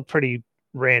it's still pretty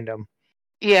random.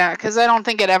 Yeah, because I don't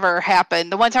think it ever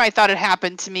happened. The one time I thought it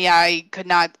happened to me, I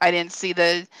didn't see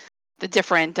the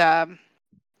different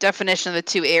definition of the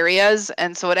two areas,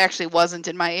 and so it actually wasn't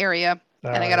in my area,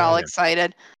 and I got all Yeah.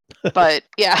 excited. But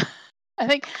yeah, I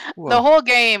think the Well, whole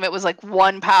game it was like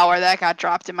one power that got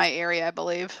dropped in my area, I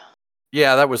believe.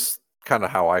 yeah, that was kind of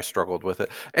how I struggled with it.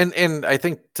 And I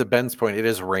think to Ben's point, it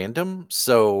is random.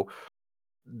 So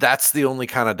that's the only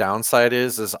kind of downside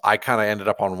is I kind of ended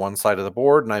up on one side of the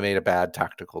board and I made a bad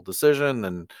tactical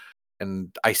decision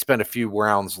and I spent a few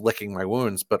rounds licking my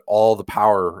wounds, but all the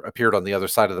power appeared on the other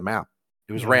side of the map.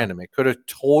 It was random. It could have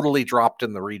totally dropped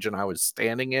in the region I was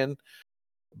standing in,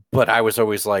 but I was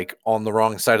always like on the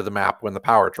wrong side of the map when the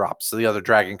power dropped. So the other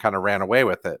dragon kind of ran away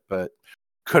with it, but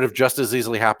could have just as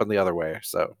easily happened the other way.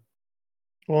 So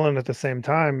Well, and at the same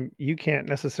time, you can't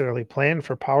necessarily plan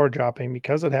for power dropping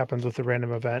because it happens with a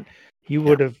random event. You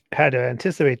would have had to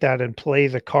anticipate that and play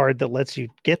the card that lets you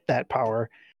get that power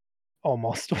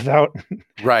almost without,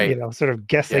 right. sort of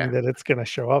guessing Yeah. that it's going to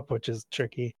show up, which is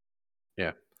tricky.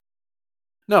 Yeah.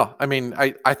 No, I mean,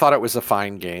 I thought it was a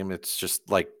fine game. It's just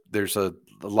like there's a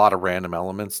lot of random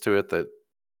elements to it that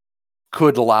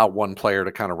could allow one player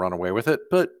to kind of run away with it,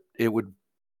 but it would,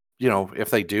 if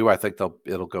they do, I think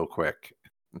it'll go quick.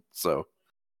 So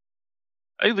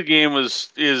I think the game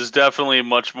is definitely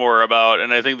much more about,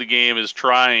 and I think the game is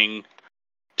trying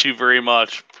to very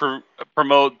much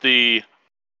promote the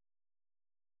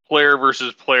player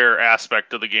versus player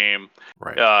aspect of the game,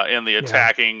 right. and the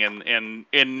attacking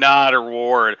and not a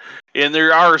reward. And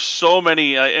there are so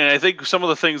many, and I think some of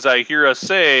the things I hear us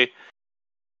say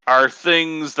are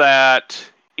things that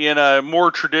in a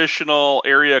more traditional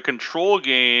area control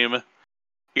game,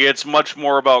 it's much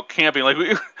more about camping. Like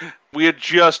we had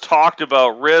just talked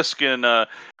about Risk in a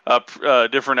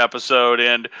different episode,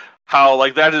 and how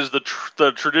like that is the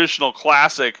traditional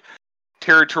classic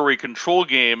territory control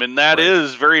game, and that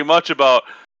is very much about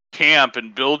camp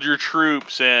and build your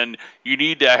troops, and you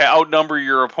need to outnumber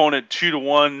your opponent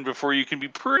 2-1 before you can be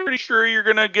pretty sure you're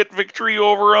gonna get victory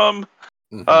over them.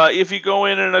 If you go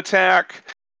in and attack,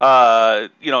 at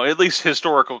least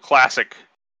historical classic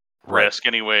Risk,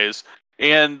 anyways.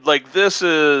 And like this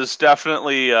is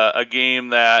definitely a game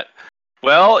that,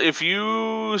 well, if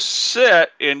you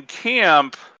sit and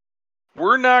camp,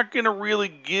 we're not going to really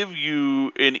give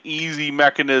you an easy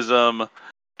mechanism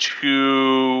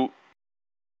to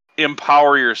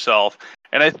empower yourself.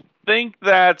 And I think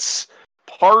that's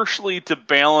partially to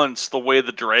balance the way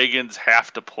the dragons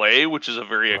have to play, which is a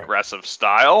very aggressive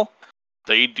style.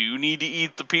 They do need to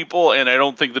eat the people, and I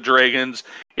don't think the dragons,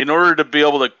 in order to be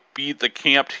able to beat the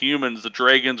camped humans, the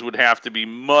dragons would have to be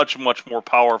much, much more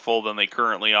powerful than they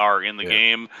currently are in the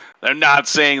game. I'm not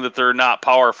saying that they're not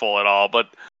powerful at all, but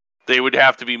they would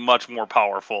have to be much more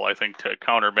powerful, I think, to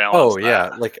counterbalance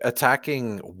that. Like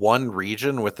attacking one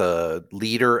region with a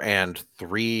leader and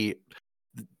three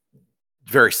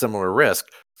very similar Risk,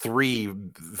 three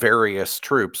various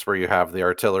troops where you have the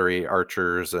artillery,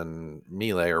 archers, and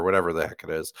melee or whatever the heck it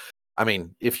is. I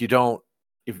mean, if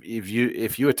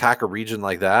you attack a region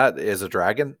like that as a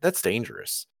dragon, that's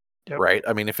dangerous, right?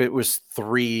 I mean, if it was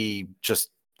three just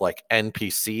like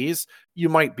NPCs, you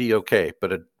might be okay,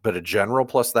 but a general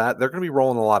plus that, they're going to be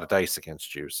rolling a lot of dice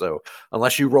against you. So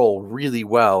unless you roll really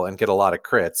well and get a lot of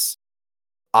crits,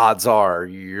 odds are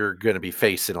you're going to be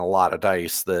facing a lot of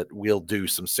dice that will do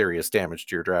some serious damage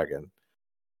to your dragon.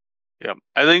 Yeah,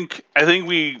 I think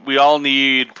we all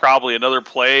need probably another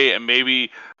play and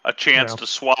maybe a chance to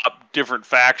swap different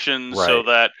factions so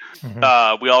that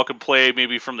we all can play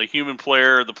maybe from the human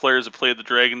player. The players that play the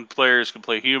dragon players can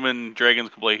play human. Dragons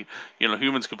can play,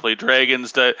 humans can play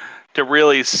dragons to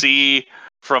really see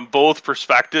from both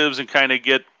perspectives and kind of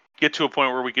get to a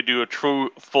point where we could do a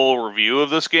true full review of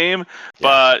this game.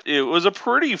 But it was a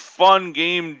pretty fun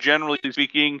game, generally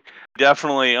speaking.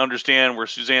 Definitely understand where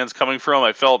Suzanne's coming from.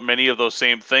 I felt many of those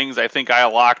same things. I think I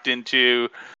locked into,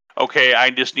 okay,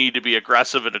 I just need to be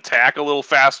aggressive and attack a little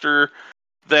faster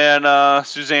than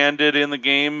Suzanne did in the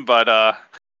game. But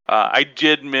I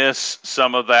did miss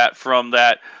some of that from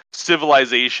that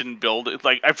civilization build.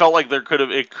 Like I felt like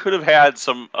it could have had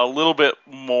a little bit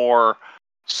more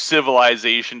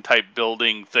civilization type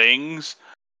building things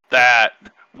that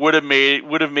would have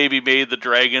maybe made the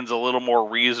dragons a little more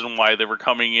reason why they were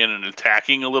coming in and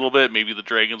attacking a little bit. Maybe the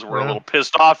dragons were a little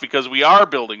pissed off because we are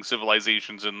building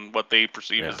civilizations in what they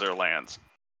perceive as their lands.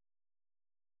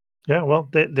 Yeah, well,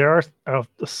 there are a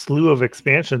slew of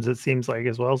expansions, it seems like,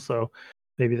 as well. So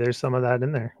maybe there's some of that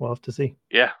in there. We'll have to see.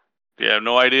 Yeah,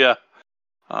 no idea.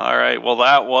 All right, well,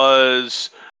 that was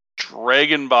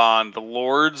Dragonbond, the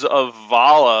Lords of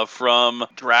Vaala from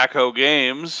Draco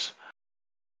Games.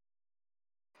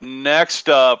 Next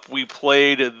up, we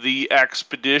played The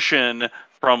Expedition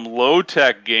from Low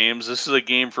Tech Games. This is a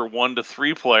game for 1 to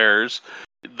 3 players.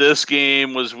 This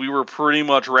game we were pretty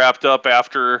much wrapped up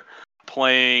after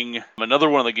playing another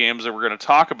one of the games that we're going to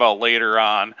talk about later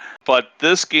on. But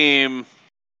this game,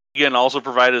 again, also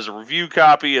provided as a review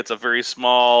copy. It's a very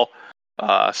small,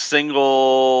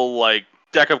 single,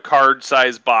 deck of card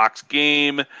size box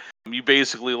game. You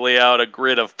basically lay out a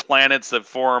grid of planets that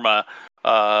form a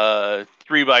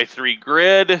 3x3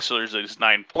 grid. So there's these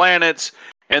 9 planets.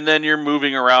 And then you're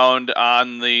moving around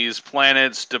on these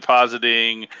planets,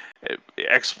 depositing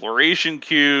exploration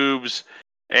cubes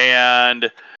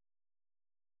and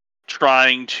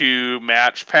trying to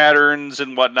match patterns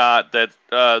and whatnot that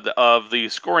of the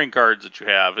scoring cards that you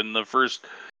have. In the first,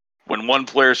 when one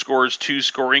player scores 2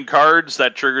 scoring cards,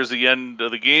 that triggers the end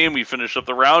of the game. We finish up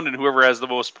the round, and whoever has the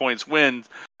most points wins.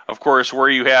 Of course, where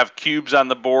you have cubes on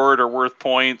the board are worth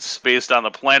points based on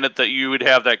the planet that you would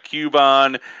have that cube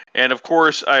on. And of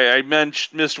course, I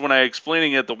missed when I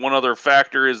explaining it, the one other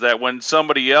factor is that when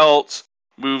somebody else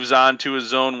moves on to a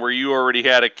zone where you already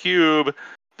had a cube,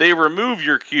 they remove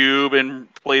your cube and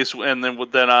place, and then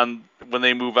when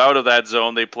they move out of that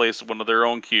zone, they place one of their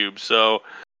own cubes. So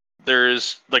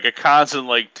there's like a constant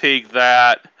take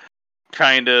that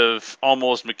kind of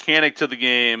almost mechanic to the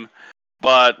game.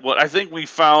 But what I think we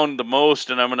found the most,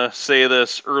 and I'm going to say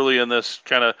this early in this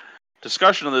kind of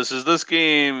discussion of this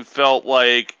game felt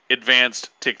like advanced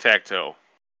tic-tac-toe.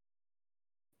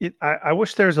 I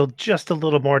wish there's just a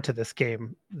little more to this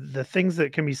game. The things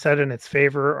that can be said in its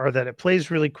favor are that it plays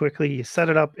really quickly. You set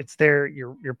it up, it's there.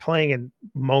 You're playing in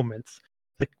moments.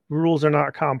 The rules are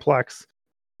not complex,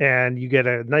 and you get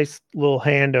a nice little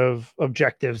hand of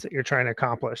objectives that you're trying to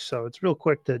accomplish. So it's real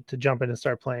quick to jump in and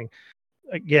start playing.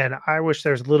 Again, I wish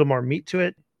there's a little more meat to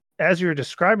it. As you were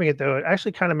describing it, though, it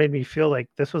actually kind of made me feel like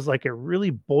this was like a really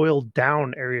boiled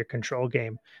down area control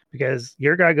game, because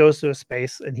your guy goes to a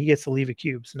space and he gets to leave a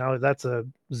cube. So now that's a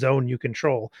zone you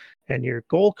control, and your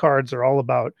goal cards are all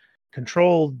about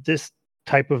control this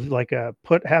type of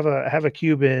have a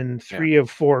cube in 3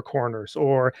 of 4 corners,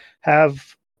 or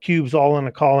have cubes all in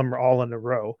a column or all in a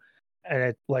row. And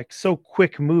it so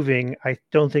quick moving. I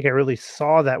don't think I really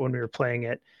saw that when we were playing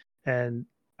it. And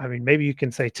I mean, maybe you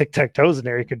can say tic-tac-toe is an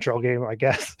area control game, I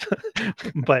guess.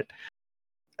 But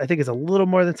I think it's a little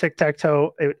more than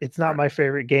tic-tac-toe. It's not my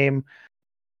favorite game,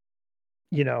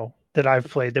 that I've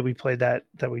played, that we played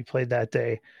that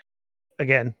day.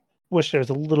 Again, wish there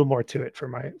was a little more to it for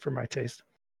my taste.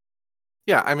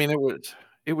 Yeah, I mean,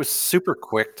 it was super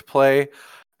quick to play.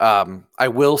 I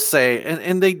will say,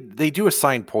 and they do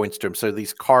assign points to them. So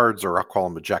these cards, or I'll call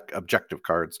them objective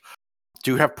cards,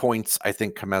 do have points, I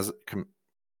think,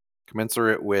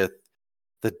 commensurate with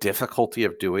the difficulty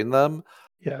of doing them.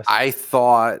 Yes. I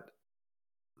thought,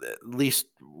 at least,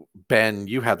 Ben,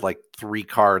 you had 3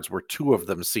 cards where 2 of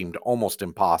them seemed almost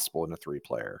impossible in a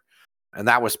 3-player. And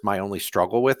that was my only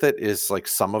struggle with it, is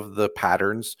some of the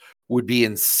patterns would be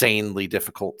insanely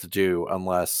difficult to do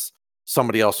unless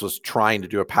somebody else was trying to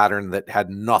do a pattern that had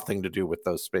nothing to do with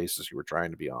those spaces you were trying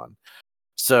to be on.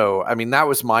 So, I mean, that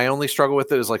was my only struggle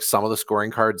with it, is some of the scoring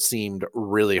cards seemed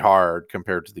really hard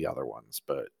compared to the other ones.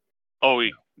 But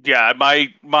yeah,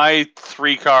 my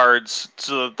 3 cards,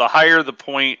 so the higher the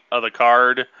point of the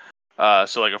card,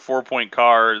 so a 4-point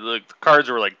card, the cards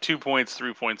were 2 points,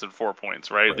 3 points, and 4 points,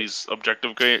 right? These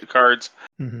objective cards.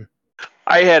 Mm-hmm.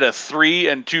 I had a 3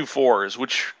 and 2 4s,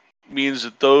 which means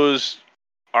that those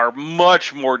are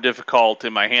much more difficult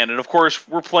in my hand. And of course,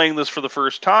 we're playing this for the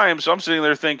first time, so I'm sitting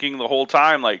there thinking the whole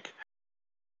time,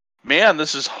 man,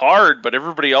 this is hard, but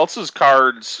everybody else's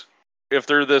cards, if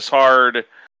they're this hard,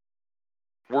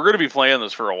 we're going to be playing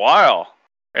this for a while.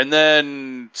 And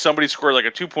then somebody scored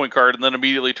a 2-point card, and then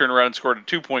immediately turned around and scored a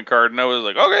 2-point card, and I was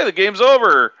like, okay, the game's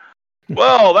over.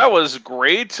 Well, that was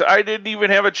great. I didn't even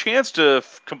have a chance to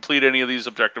complete any of these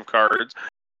objective cards.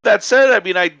 That said, I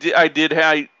mean, I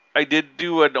did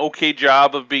do an okay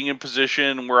job of being in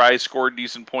position where I scored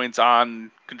decent points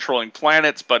on controlling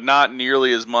planets, but not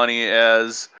nearly as many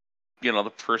as,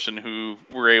 the person who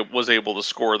was able to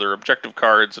score their objective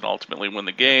cards and ultimately win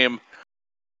the game.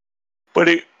 But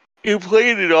it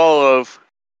played it all of,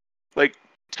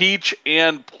 teach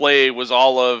and play was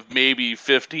all of maybe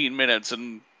 15 minutes.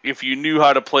 And if you knew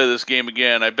how to play this game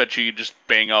again, I bet you just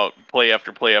bang out play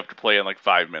after play after play in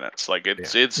 5 minutes.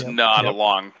 It's not a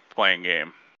long playing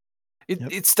game.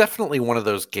 It's definitely one of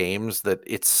those games that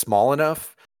it's small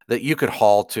enough that you could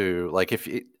haul to, if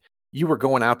you were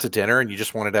going out to dinner and you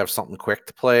just wanted to have something quick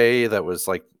to play, that was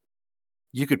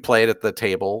you could play it at the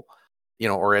table,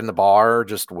 or in the bar,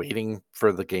 just waiting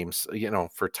for the games,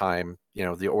 for time,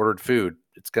 the ordered food,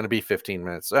 it's going to be 15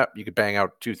 minutes. You could bang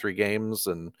out 2-3 games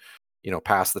and,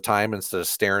 pass the time instead of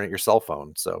staring at your cell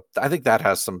phone. So I think that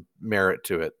has some merit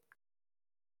to it.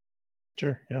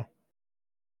 Sure. Yeah.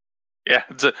 Yeah,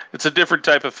 it's a different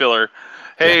type of filler.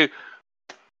 Hey,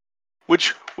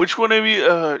 which one of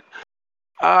you?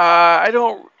 I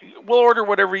don't. We'll order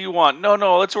whatever you want.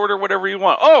 No, let's order whatever you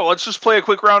want. Oh, let's just play a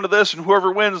quick round of this, and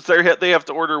whoever wins, they have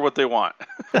to order what they want.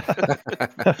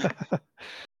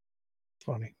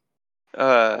 Funny.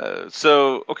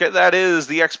 So okay, that is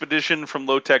the Expedition from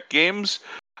Low Tech Games.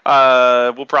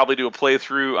 We'll probably do a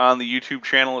playthrough on the YouTube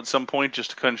channel at some point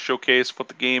just to kind of showcase what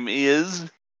the game is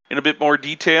in a bit more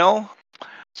detail.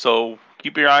 So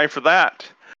keep your eye for that.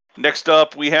 Next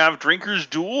up, we have Drinker's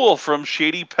Duel from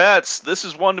Shady Pets. This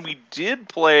is one we did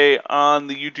play on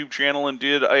the YouTube channel and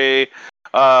did a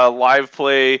live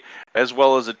play as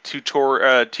well as a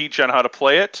teach on how to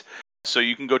play it. So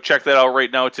you can go check that out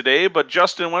right now today. But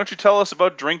Justin, why don't you tell us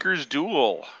about Drinker's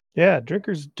Duel? Yeah,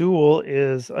 Drinker's Duel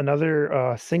is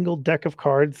another single deck of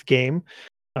cards game.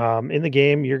 In the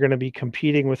game, you're going to be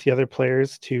competing with the other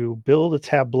players to build a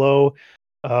tableau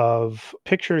of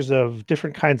pictures of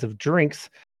different kinds of drinks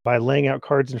by laying out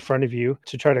cards in front of you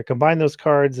to try to combine those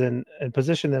cards and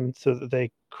position them so that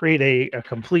they create a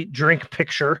complete drink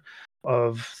picture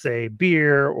of, say,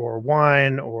 beer or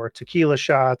wine or tequila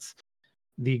shots.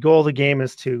 The goal of the game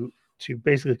is to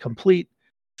basically complete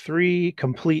 3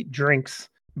 complete drinks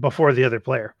before the other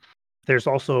player. There's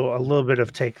also a little bit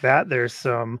of take that. There's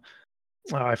some,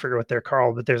 I forget what they're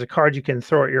called, but there's a card you can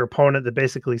throw at your opponent that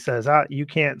basically says, you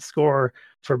can't score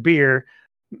for beer,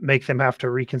 make them have to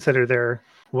reconsider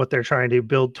what they're trying to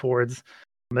build towards.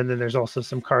 And then there's also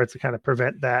some cards to kind of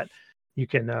prevent that. You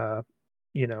can,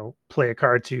 play a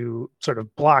card to sort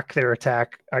of block their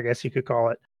attack, I guess you could call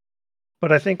it.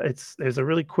 But I think there's a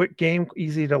really quick game,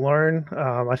 easy to learn.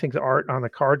 I think the art on the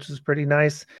cards is pretty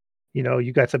nice.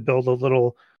 You got to build a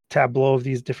little tableau of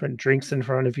these different drinks in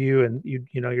front of you, and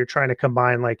you're trying to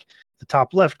combine like the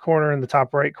top left corner and the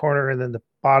top right corner, and then the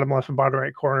bottom left and bottom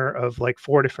right corner of like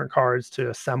 4 different cards to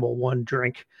assemble one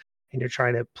drink. And you're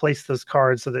trying to place those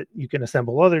cards so that you can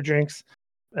assemble other drinks,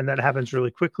 and that happens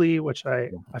really quickly, which I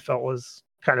felt was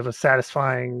kind of a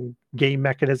satisfying game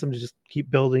mechanism to just keep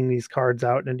building these cards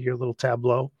out into your little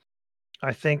tableau.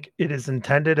 I think it is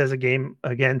intended as a game,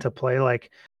 again, to play like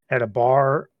at a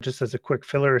bar, just as a quick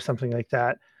filler or something like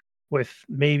that, with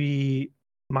maybe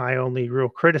my only real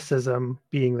criticism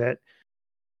being that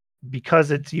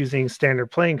because it's using standard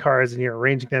playing cards and you're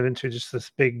arranging them into just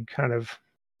this big kind of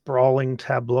brawling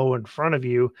tableau in front of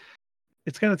you,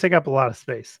 it's going to take up a lot of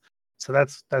space. So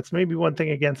that's maybe one thing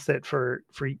against it for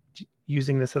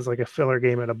using this as like a filler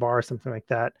game at a bar or something like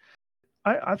that.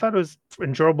 I thought it was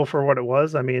enjoyable for what it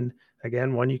was. I mean,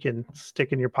 again, one you can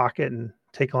stick in your pocket and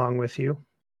take along with you.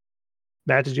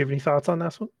 Matt, did you have any thoughts on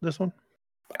this one?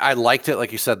 I liked it.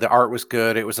 Like you said, the art was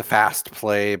good. It was a fast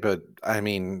play, but I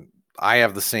mean, I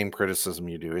have the same criticism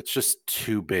you do. It's just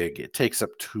too big. It takes up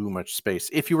too much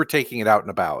space. If you were taking it out and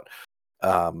about,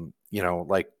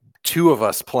 like 2 of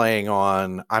us playing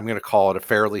on, I'm going to call it a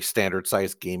fairly standard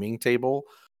sized gaming table.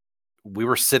 We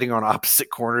were sitting on opposite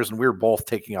corners and we were both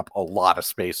taking up a lot of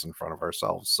space in front of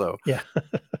ourselves. So yeah,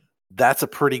 that's a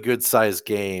pretty good sized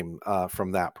game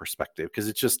from that perspective. Cause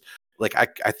it's just like,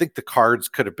 I think the cards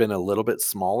could have been a little bit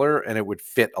smaller and it would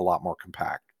fit a lot more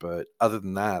compact. But other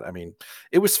than that, I mean,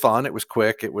 it was fun. It was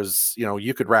quick. It was,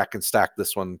 you could rack and stack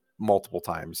this one multiple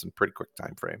times in pretty quick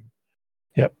time frame.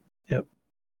 Yep.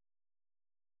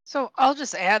 So I'll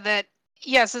just add that,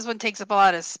 yes, this one takes up a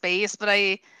lot of space, but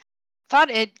I thought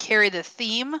it carried the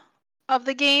theme of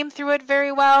the game through it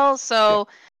very well. So,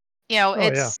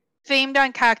 it's themed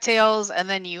on cocktails, and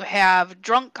then you have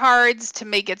drunk cards to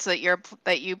make it so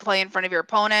that you play in front of your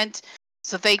opponent,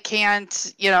 so they can't,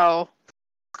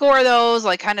 score those,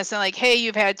 like kind of saying like, hey,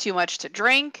 you've had too much to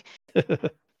drink.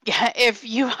 Yeah, if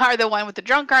you are the one with the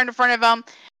drunk card in front of them,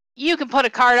 you can put a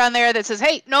card on there that says,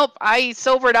 hey, nope, I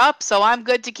sobered up, so I'm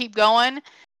good to keep going.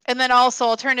 And then also,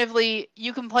 alternatively,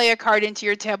 you can play a card into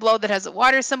your tableau that has a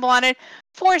water symbol on it,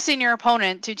 forcing your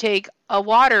opponent to take a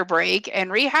water break and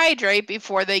rehydrate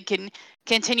before they can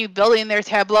continue building their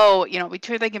tableau,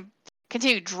 before they can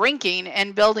continue drinking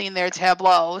and building their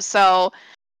tableau. So,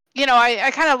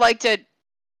 I kind of liked it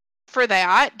for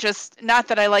that. Just not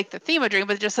that I like the theme of drink,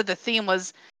 but just that the theme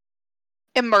was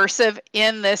immersive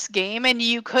in this game, and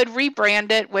you could rebrand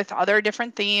it with other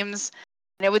different themes,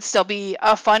 and it would still be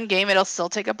a fun game. It'll still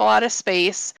take up a lot of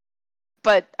space,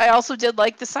 but I also did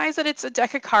like the size that it's a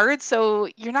deck of cards, so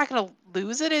you're not going to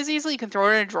lose it as easily. You can throw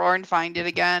it in a drawer and find it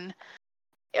again.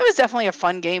 It was definitely a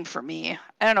fun game for me.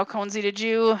 I don't know, Conzi, did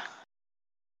you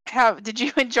did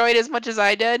you enjoy it as much as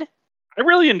I did? I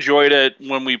really enjoyed it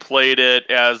when we played it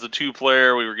as the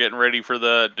 2-player. We were getting ready for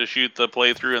to shoot the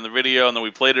playthrough in the video, and then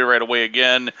we played it right away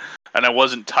again. And I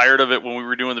wasn't tired of it when we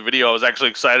were doing the video. I was actually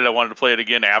excited. I wanted to play it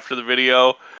again after the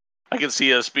video. I can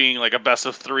see us being like a best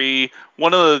of 3.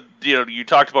 One of the, you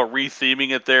talked about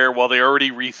retheming it there. Well, they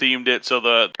already rethemed it. So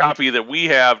the copy that we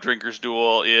have, Drinker's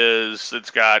Duel,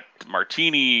 it's got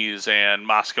martinis and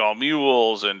Moscow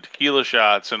mules and tequila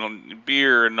shots and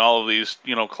beer and all of these,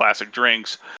 classic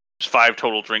drinks. There's 5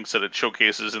 total drinks that it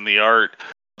showcases in the art.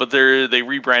 But they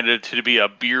rebranded it to be a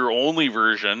beer-only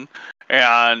version.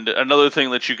 And another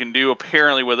thing that you can do,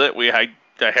 apparently, with it,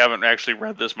 I haven't actually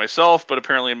read this myself, but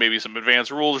apparently maybe some advanced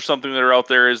rules or something that are out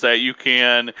there, is that you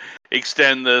can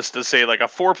extend this to, say, like a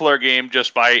 4-player game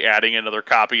just by adding another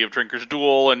copy of Drinker's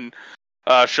Duel and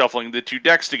shuffling the 2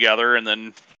 decks together, and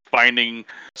then finding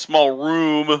small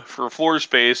room for floor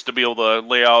space to be able to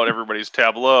lay out everybody's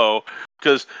tableau.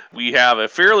 Because we have a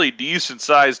fairly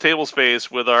decent-sized table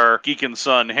space with our Geek and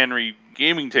Son Henry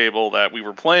gaming table that we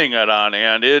were playing it on,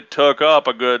 and it took up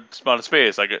a good amount of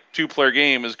space. Like a 2-player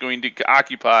game is going to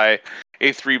occupy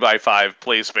a 3x5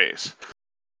 play space.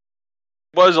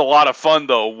 It was a lot of fun,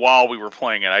 though, while we were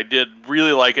playing it. I did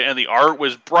really like it, and the art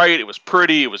was bright, it was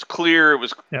pretty, it was clear, it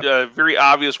was very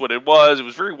obvious what it was. It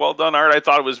was very well done art. I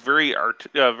thought it was very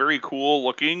cool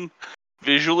looking.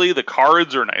 Visually, the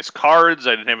cards are nice cards.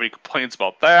 I didn't have any complaints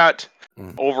about that.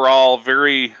 Overall,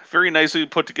 very, very nicely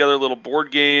put together little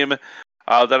board game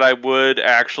that I would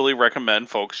actually recommend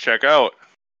folks check out.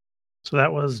 So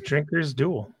that was Drinker's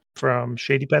Duel from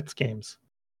Shady Pets Games.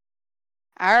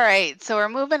 All right, so we're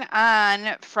moving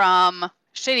on from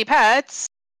Shady Pets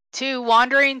to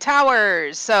Wandering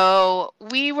Towers. So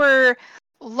we were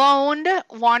loaned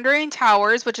Wandering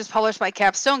Towers, which is published by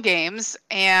Capstone Games,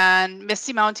 and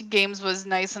Misty Mountain Games was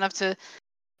nice enough to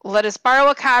let us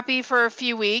borrow a copy for a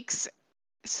few weeks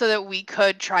so that we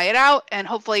could try it out and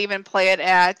hopefully even play it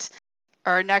at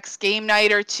our next game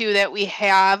night or 2 that we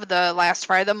have the last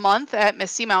Friday of the month at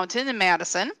Misty Mountain in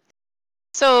Madison.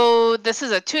 So this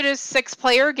is a 2 to 6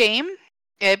 player game.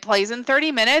 It plays in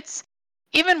 30 minutes.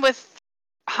 Even with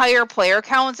higher player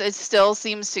counts, it still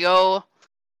seems to go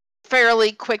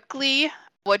fairly quickly.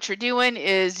 What you're doing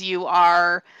is you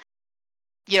are,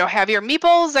 have your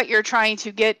meeples that you're trying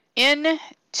to get in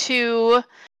to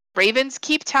Raven's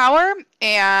Keep Tower,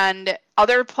 and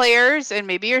other players, and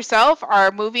maybe yourself,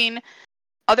 are moving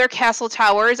other castle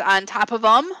towers on top of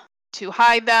them to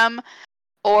hide them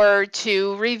or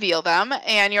to reveal them.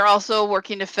 And you're also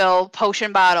working to fill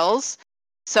potion bottles.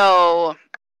 So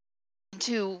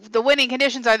the winning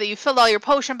conditions are that you filled all your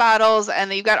potion bottles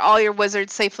and that you've got all your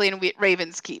wizards safely in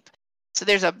Raven's Keep. So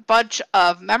there's a bunch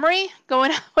of memory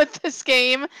going on with this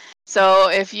game. So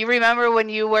if you remember when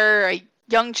you were a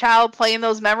young child playing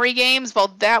those memory games,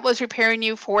 well, that was preparing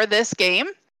you for this game.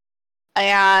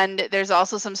 And there's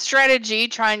also some strategy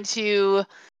trying to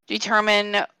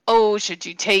determine, should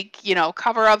you take,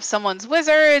 cover up someone's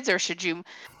wizards, or should you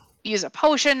use a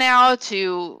potion now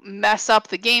to mess up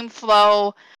the game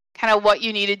flow, kind of what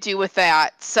you need to do with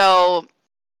that. So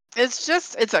it's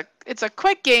a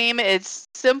quick game. It's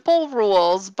simple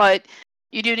rules, but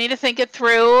you do need to think it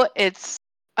through. It's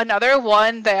another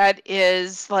one that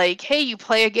is like, hey, you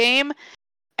play a game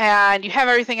and you have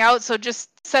everything out, so just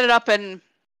set it up and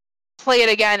play it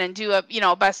again and do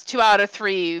a best 2 out of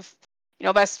 3,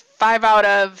 best 5 out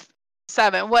of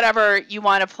 7, whatever you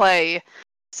want to play.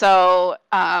 So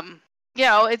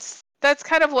that's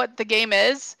kind of what the game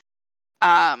is.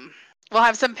 We'll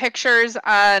have some pictures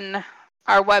on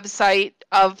our website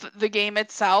of the game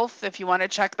itself if you want to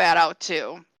check that out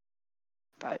too.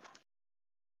 But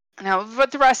now,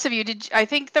 what the rest of you I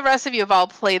think the rest of you have all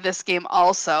played this game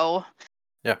also.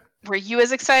 Yeah. Were you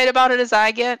as excited about it as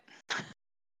I get?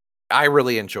 I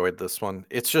really enjoyed this one.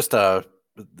 It's just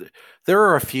there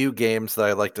are a few games that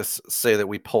I like to say that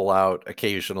we pull out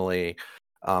occasionally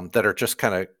that are just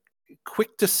kind of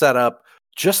quick to set up,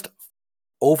 just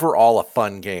overall a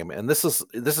fun game. And this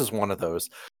is one of those.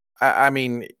 I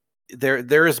mean,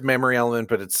 there is memory element,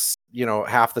 but it's,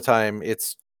 half the time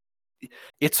it's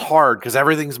hard because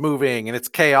everything's moving and it's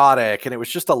chaotic, and it was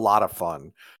just a lot of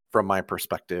fun from my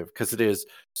perspective because it is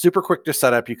super quick to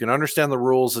set up. You can understand the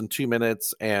rules in 2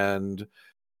 minutes, and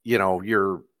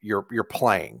you're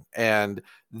playing, and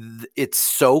it's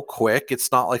so quick.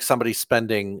 It's not like somebody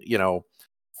spending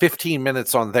 15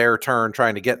 minutes on their turn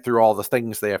trying to get through all the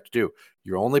things they have to do.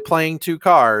 You're only playing 2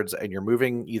 cards and you're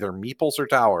moving either meeples or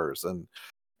towers. And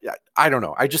I don't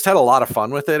know. I just had a lot of fun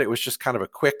with it. It was just kind of a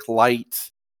quick, light,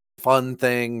 fun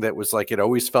thing that was like, it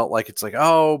always felt like it's like,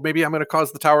 oh, maybe I'm going to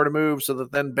cause the tower to move so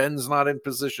that then Ben's not in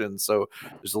position. So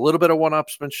there's a little bit of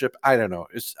one-upsmanship. I don't know.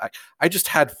 I just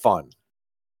had fun.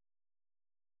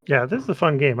 Yeah, this is a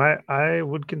fun game. I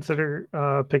would consider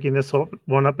picking this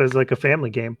one up as like a family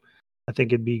game. I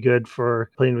think it'd be good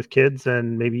for playing with kids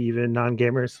and maybe even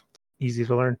non-gamers. Easy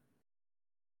to learn.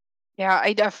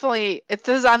 Yeah, this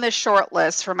is on the short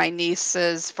list for my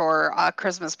nieces for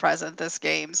Christmas present, this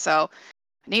game. So,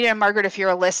 Anita and Margaret, if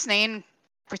you're listening,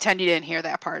 pretend you didn't hear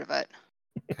that part of it.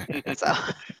 So,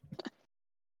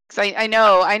 because I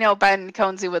know Ben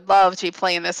Conzi would love to be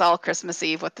playing this all Christmas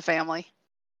Eve with the family.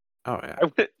 Oh,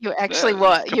 yeah. You actually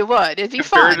would. You would. It'd be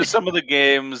Compared fun. to some of the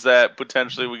games that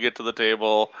potentially we get to the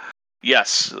table,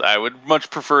 yes, I would much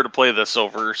prefer to play this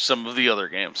over some of the other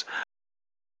games.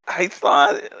 I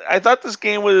thought this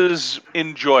game was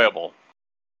enjoyable.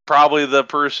 Probably the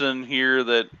person here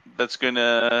that's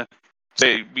gonna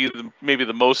say maybe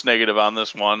the most negative on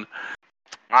this one.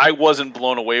 I wasn't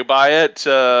blown away by it.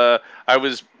 I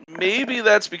was maybe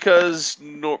that's because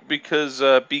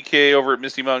BK over at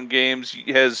Misty Mountain Games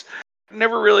has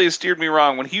never really steered me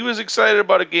wrong. When he was excited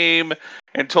about a game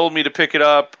and told me to pick it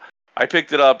up, I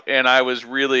picked it up and I was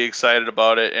really excited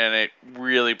about it, and it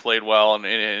really played well and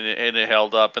it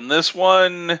held up. And this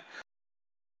one,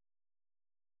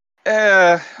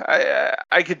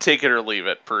 I could take it or leave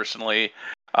it personally.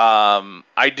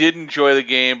 I did enjoy the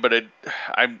game, but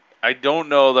I don't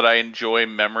know that I enjoy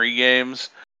memory games.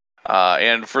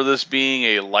 And for this being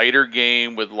a lighter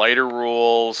game with lighter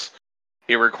rules,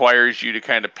 it requires you to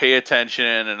kind of pay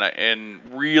attention and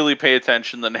really pay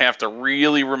attention, then have to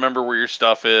really remember where your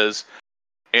stuff is.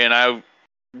 And I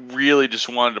really just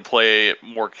wanted to play it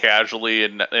more casually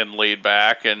and laid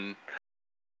back and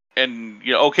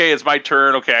okay, it's my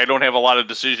turn. Okay, I don't have a lot of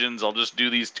decisions. I'll just do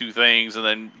these two things and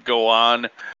then go on.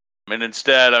 And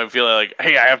instead, I'm feeling like,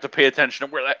 hey, I have to pay attention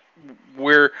to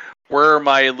where are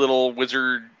my little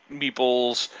wizard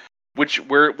meeples,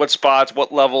 what spots,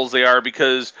 what levels they are,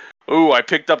 because I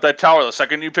picked up that tower. The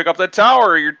second you pick up that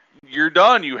tower, you're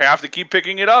done. You have to keep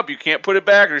picking it up. You can't put it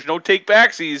back. There's no take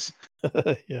backsies.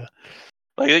 Yeah.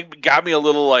 Like, it got me a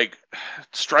little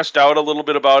stressed out a little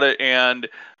bit about it, and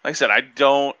like I said, I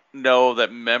don't know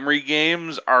that memory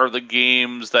games are the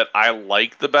games that I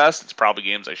like the best. It's probably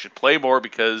games I should play more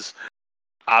because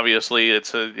obviously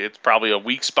it's probably a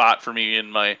weak spot for me in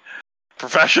my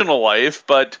professional life,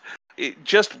 but it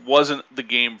just wasn't the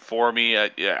game for me.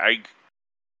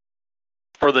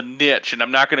 For the niche, and I'm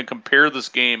not going to compare this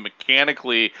game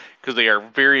mechanically because they are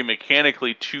very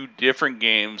mechanically two different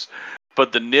games,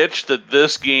 but the niche that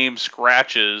this game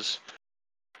scratches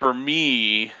for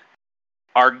me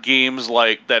are games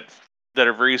like that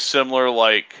are very similar,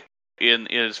 like in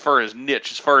as far as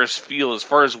niche, as far as feel, as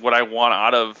far as what I want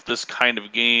out of this kind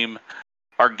of game,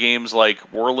 are games like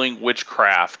Whirling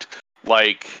Witchcraft,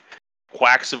 like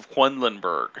Quacks of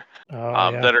Quedlinburg,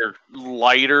 that are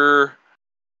lighter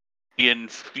in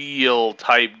feel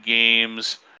type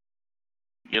games,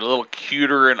 a little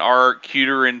cuter in art,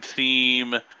 cuter in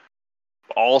theme,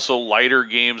 also lighter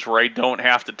games where I don't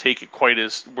have to take it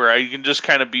where I can just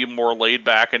kind of be more laid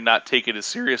back and not take it as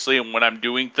seriously. And when I'm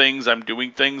doing things, and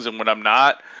when I'm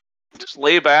not, just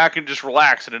lay back and just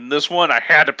relax. And in this one, I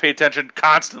had to pay attention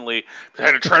constantly. I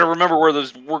had to try to remember where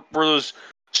those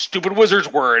stupid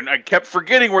wizards were, and I kept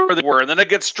forgetting where they were. And then I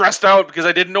get stressed out because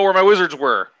I didn't know where my wizards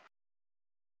were.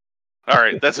 All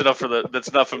right, that's enough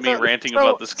of me ranting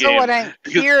about this game. So what I'm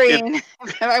hearing,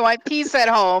 if I want peace at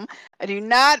home, I do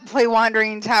not play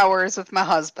Wandering Towers with my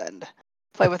husband.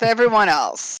 Play with everyone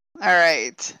else. All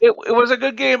right. It was a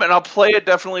good game, and I'll play it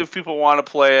definitely if people want to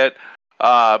play it.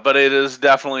 But it is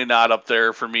definitely not up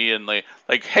there for me. And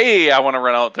like, hey, I want to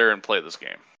run out there and play this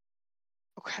game.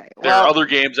 Okay. There are other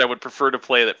games I would prefer to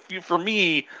play that, for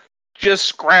me, just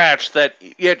scratch that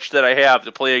itch that I have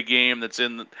to play a game that's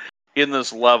in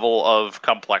this level of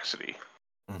complexity.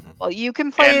 Well, you can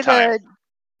play the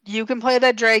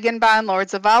Dragonbond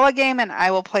Lords of Vaala game, and I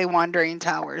will play Wandering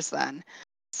Towers then.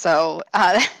 So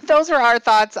those are our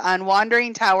thoughts on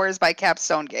Wandering Towers by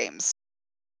Capstone Games.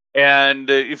 And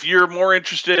if you're more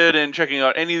interested in checking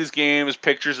out any of these games,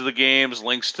 pictures of the games,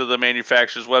 links to the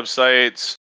manufacturers'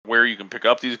 websites, where you can pick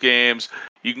up these games,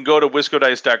 you can go to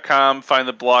WiscoDice.com, find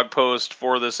the blog post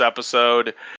for this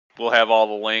episode. We'll have all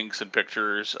the links and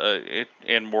pictures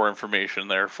and more information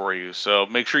there for you. So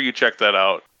make sure you check that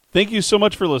out. Thank you so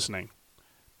much for listening.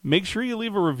 Make sure you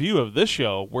leave a review of this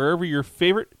show wherever your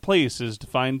favorite place is to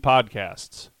find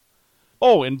podcasts.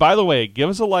 Oh, and by the way, give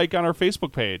us a like on our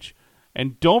Facebook page.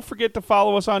 And don't forget to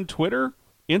follow us on Twitter,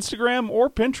 Instagram, or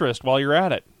Pinterest while you're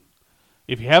at it.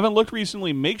 If you haven't looked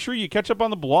recently, make sure you catch up on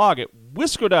the blog at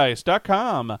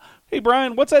WiscoDice.com. Hey,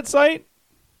 Brian, what's that site?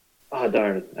 Oh,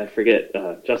 darn. I forget.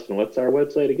 Justin, what's our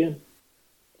website again?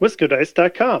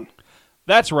 WiscoDice.com.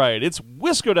 That's right. It's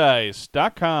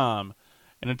WiscoDice.com.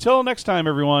 And until next time,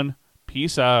 everyone,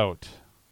 peace out.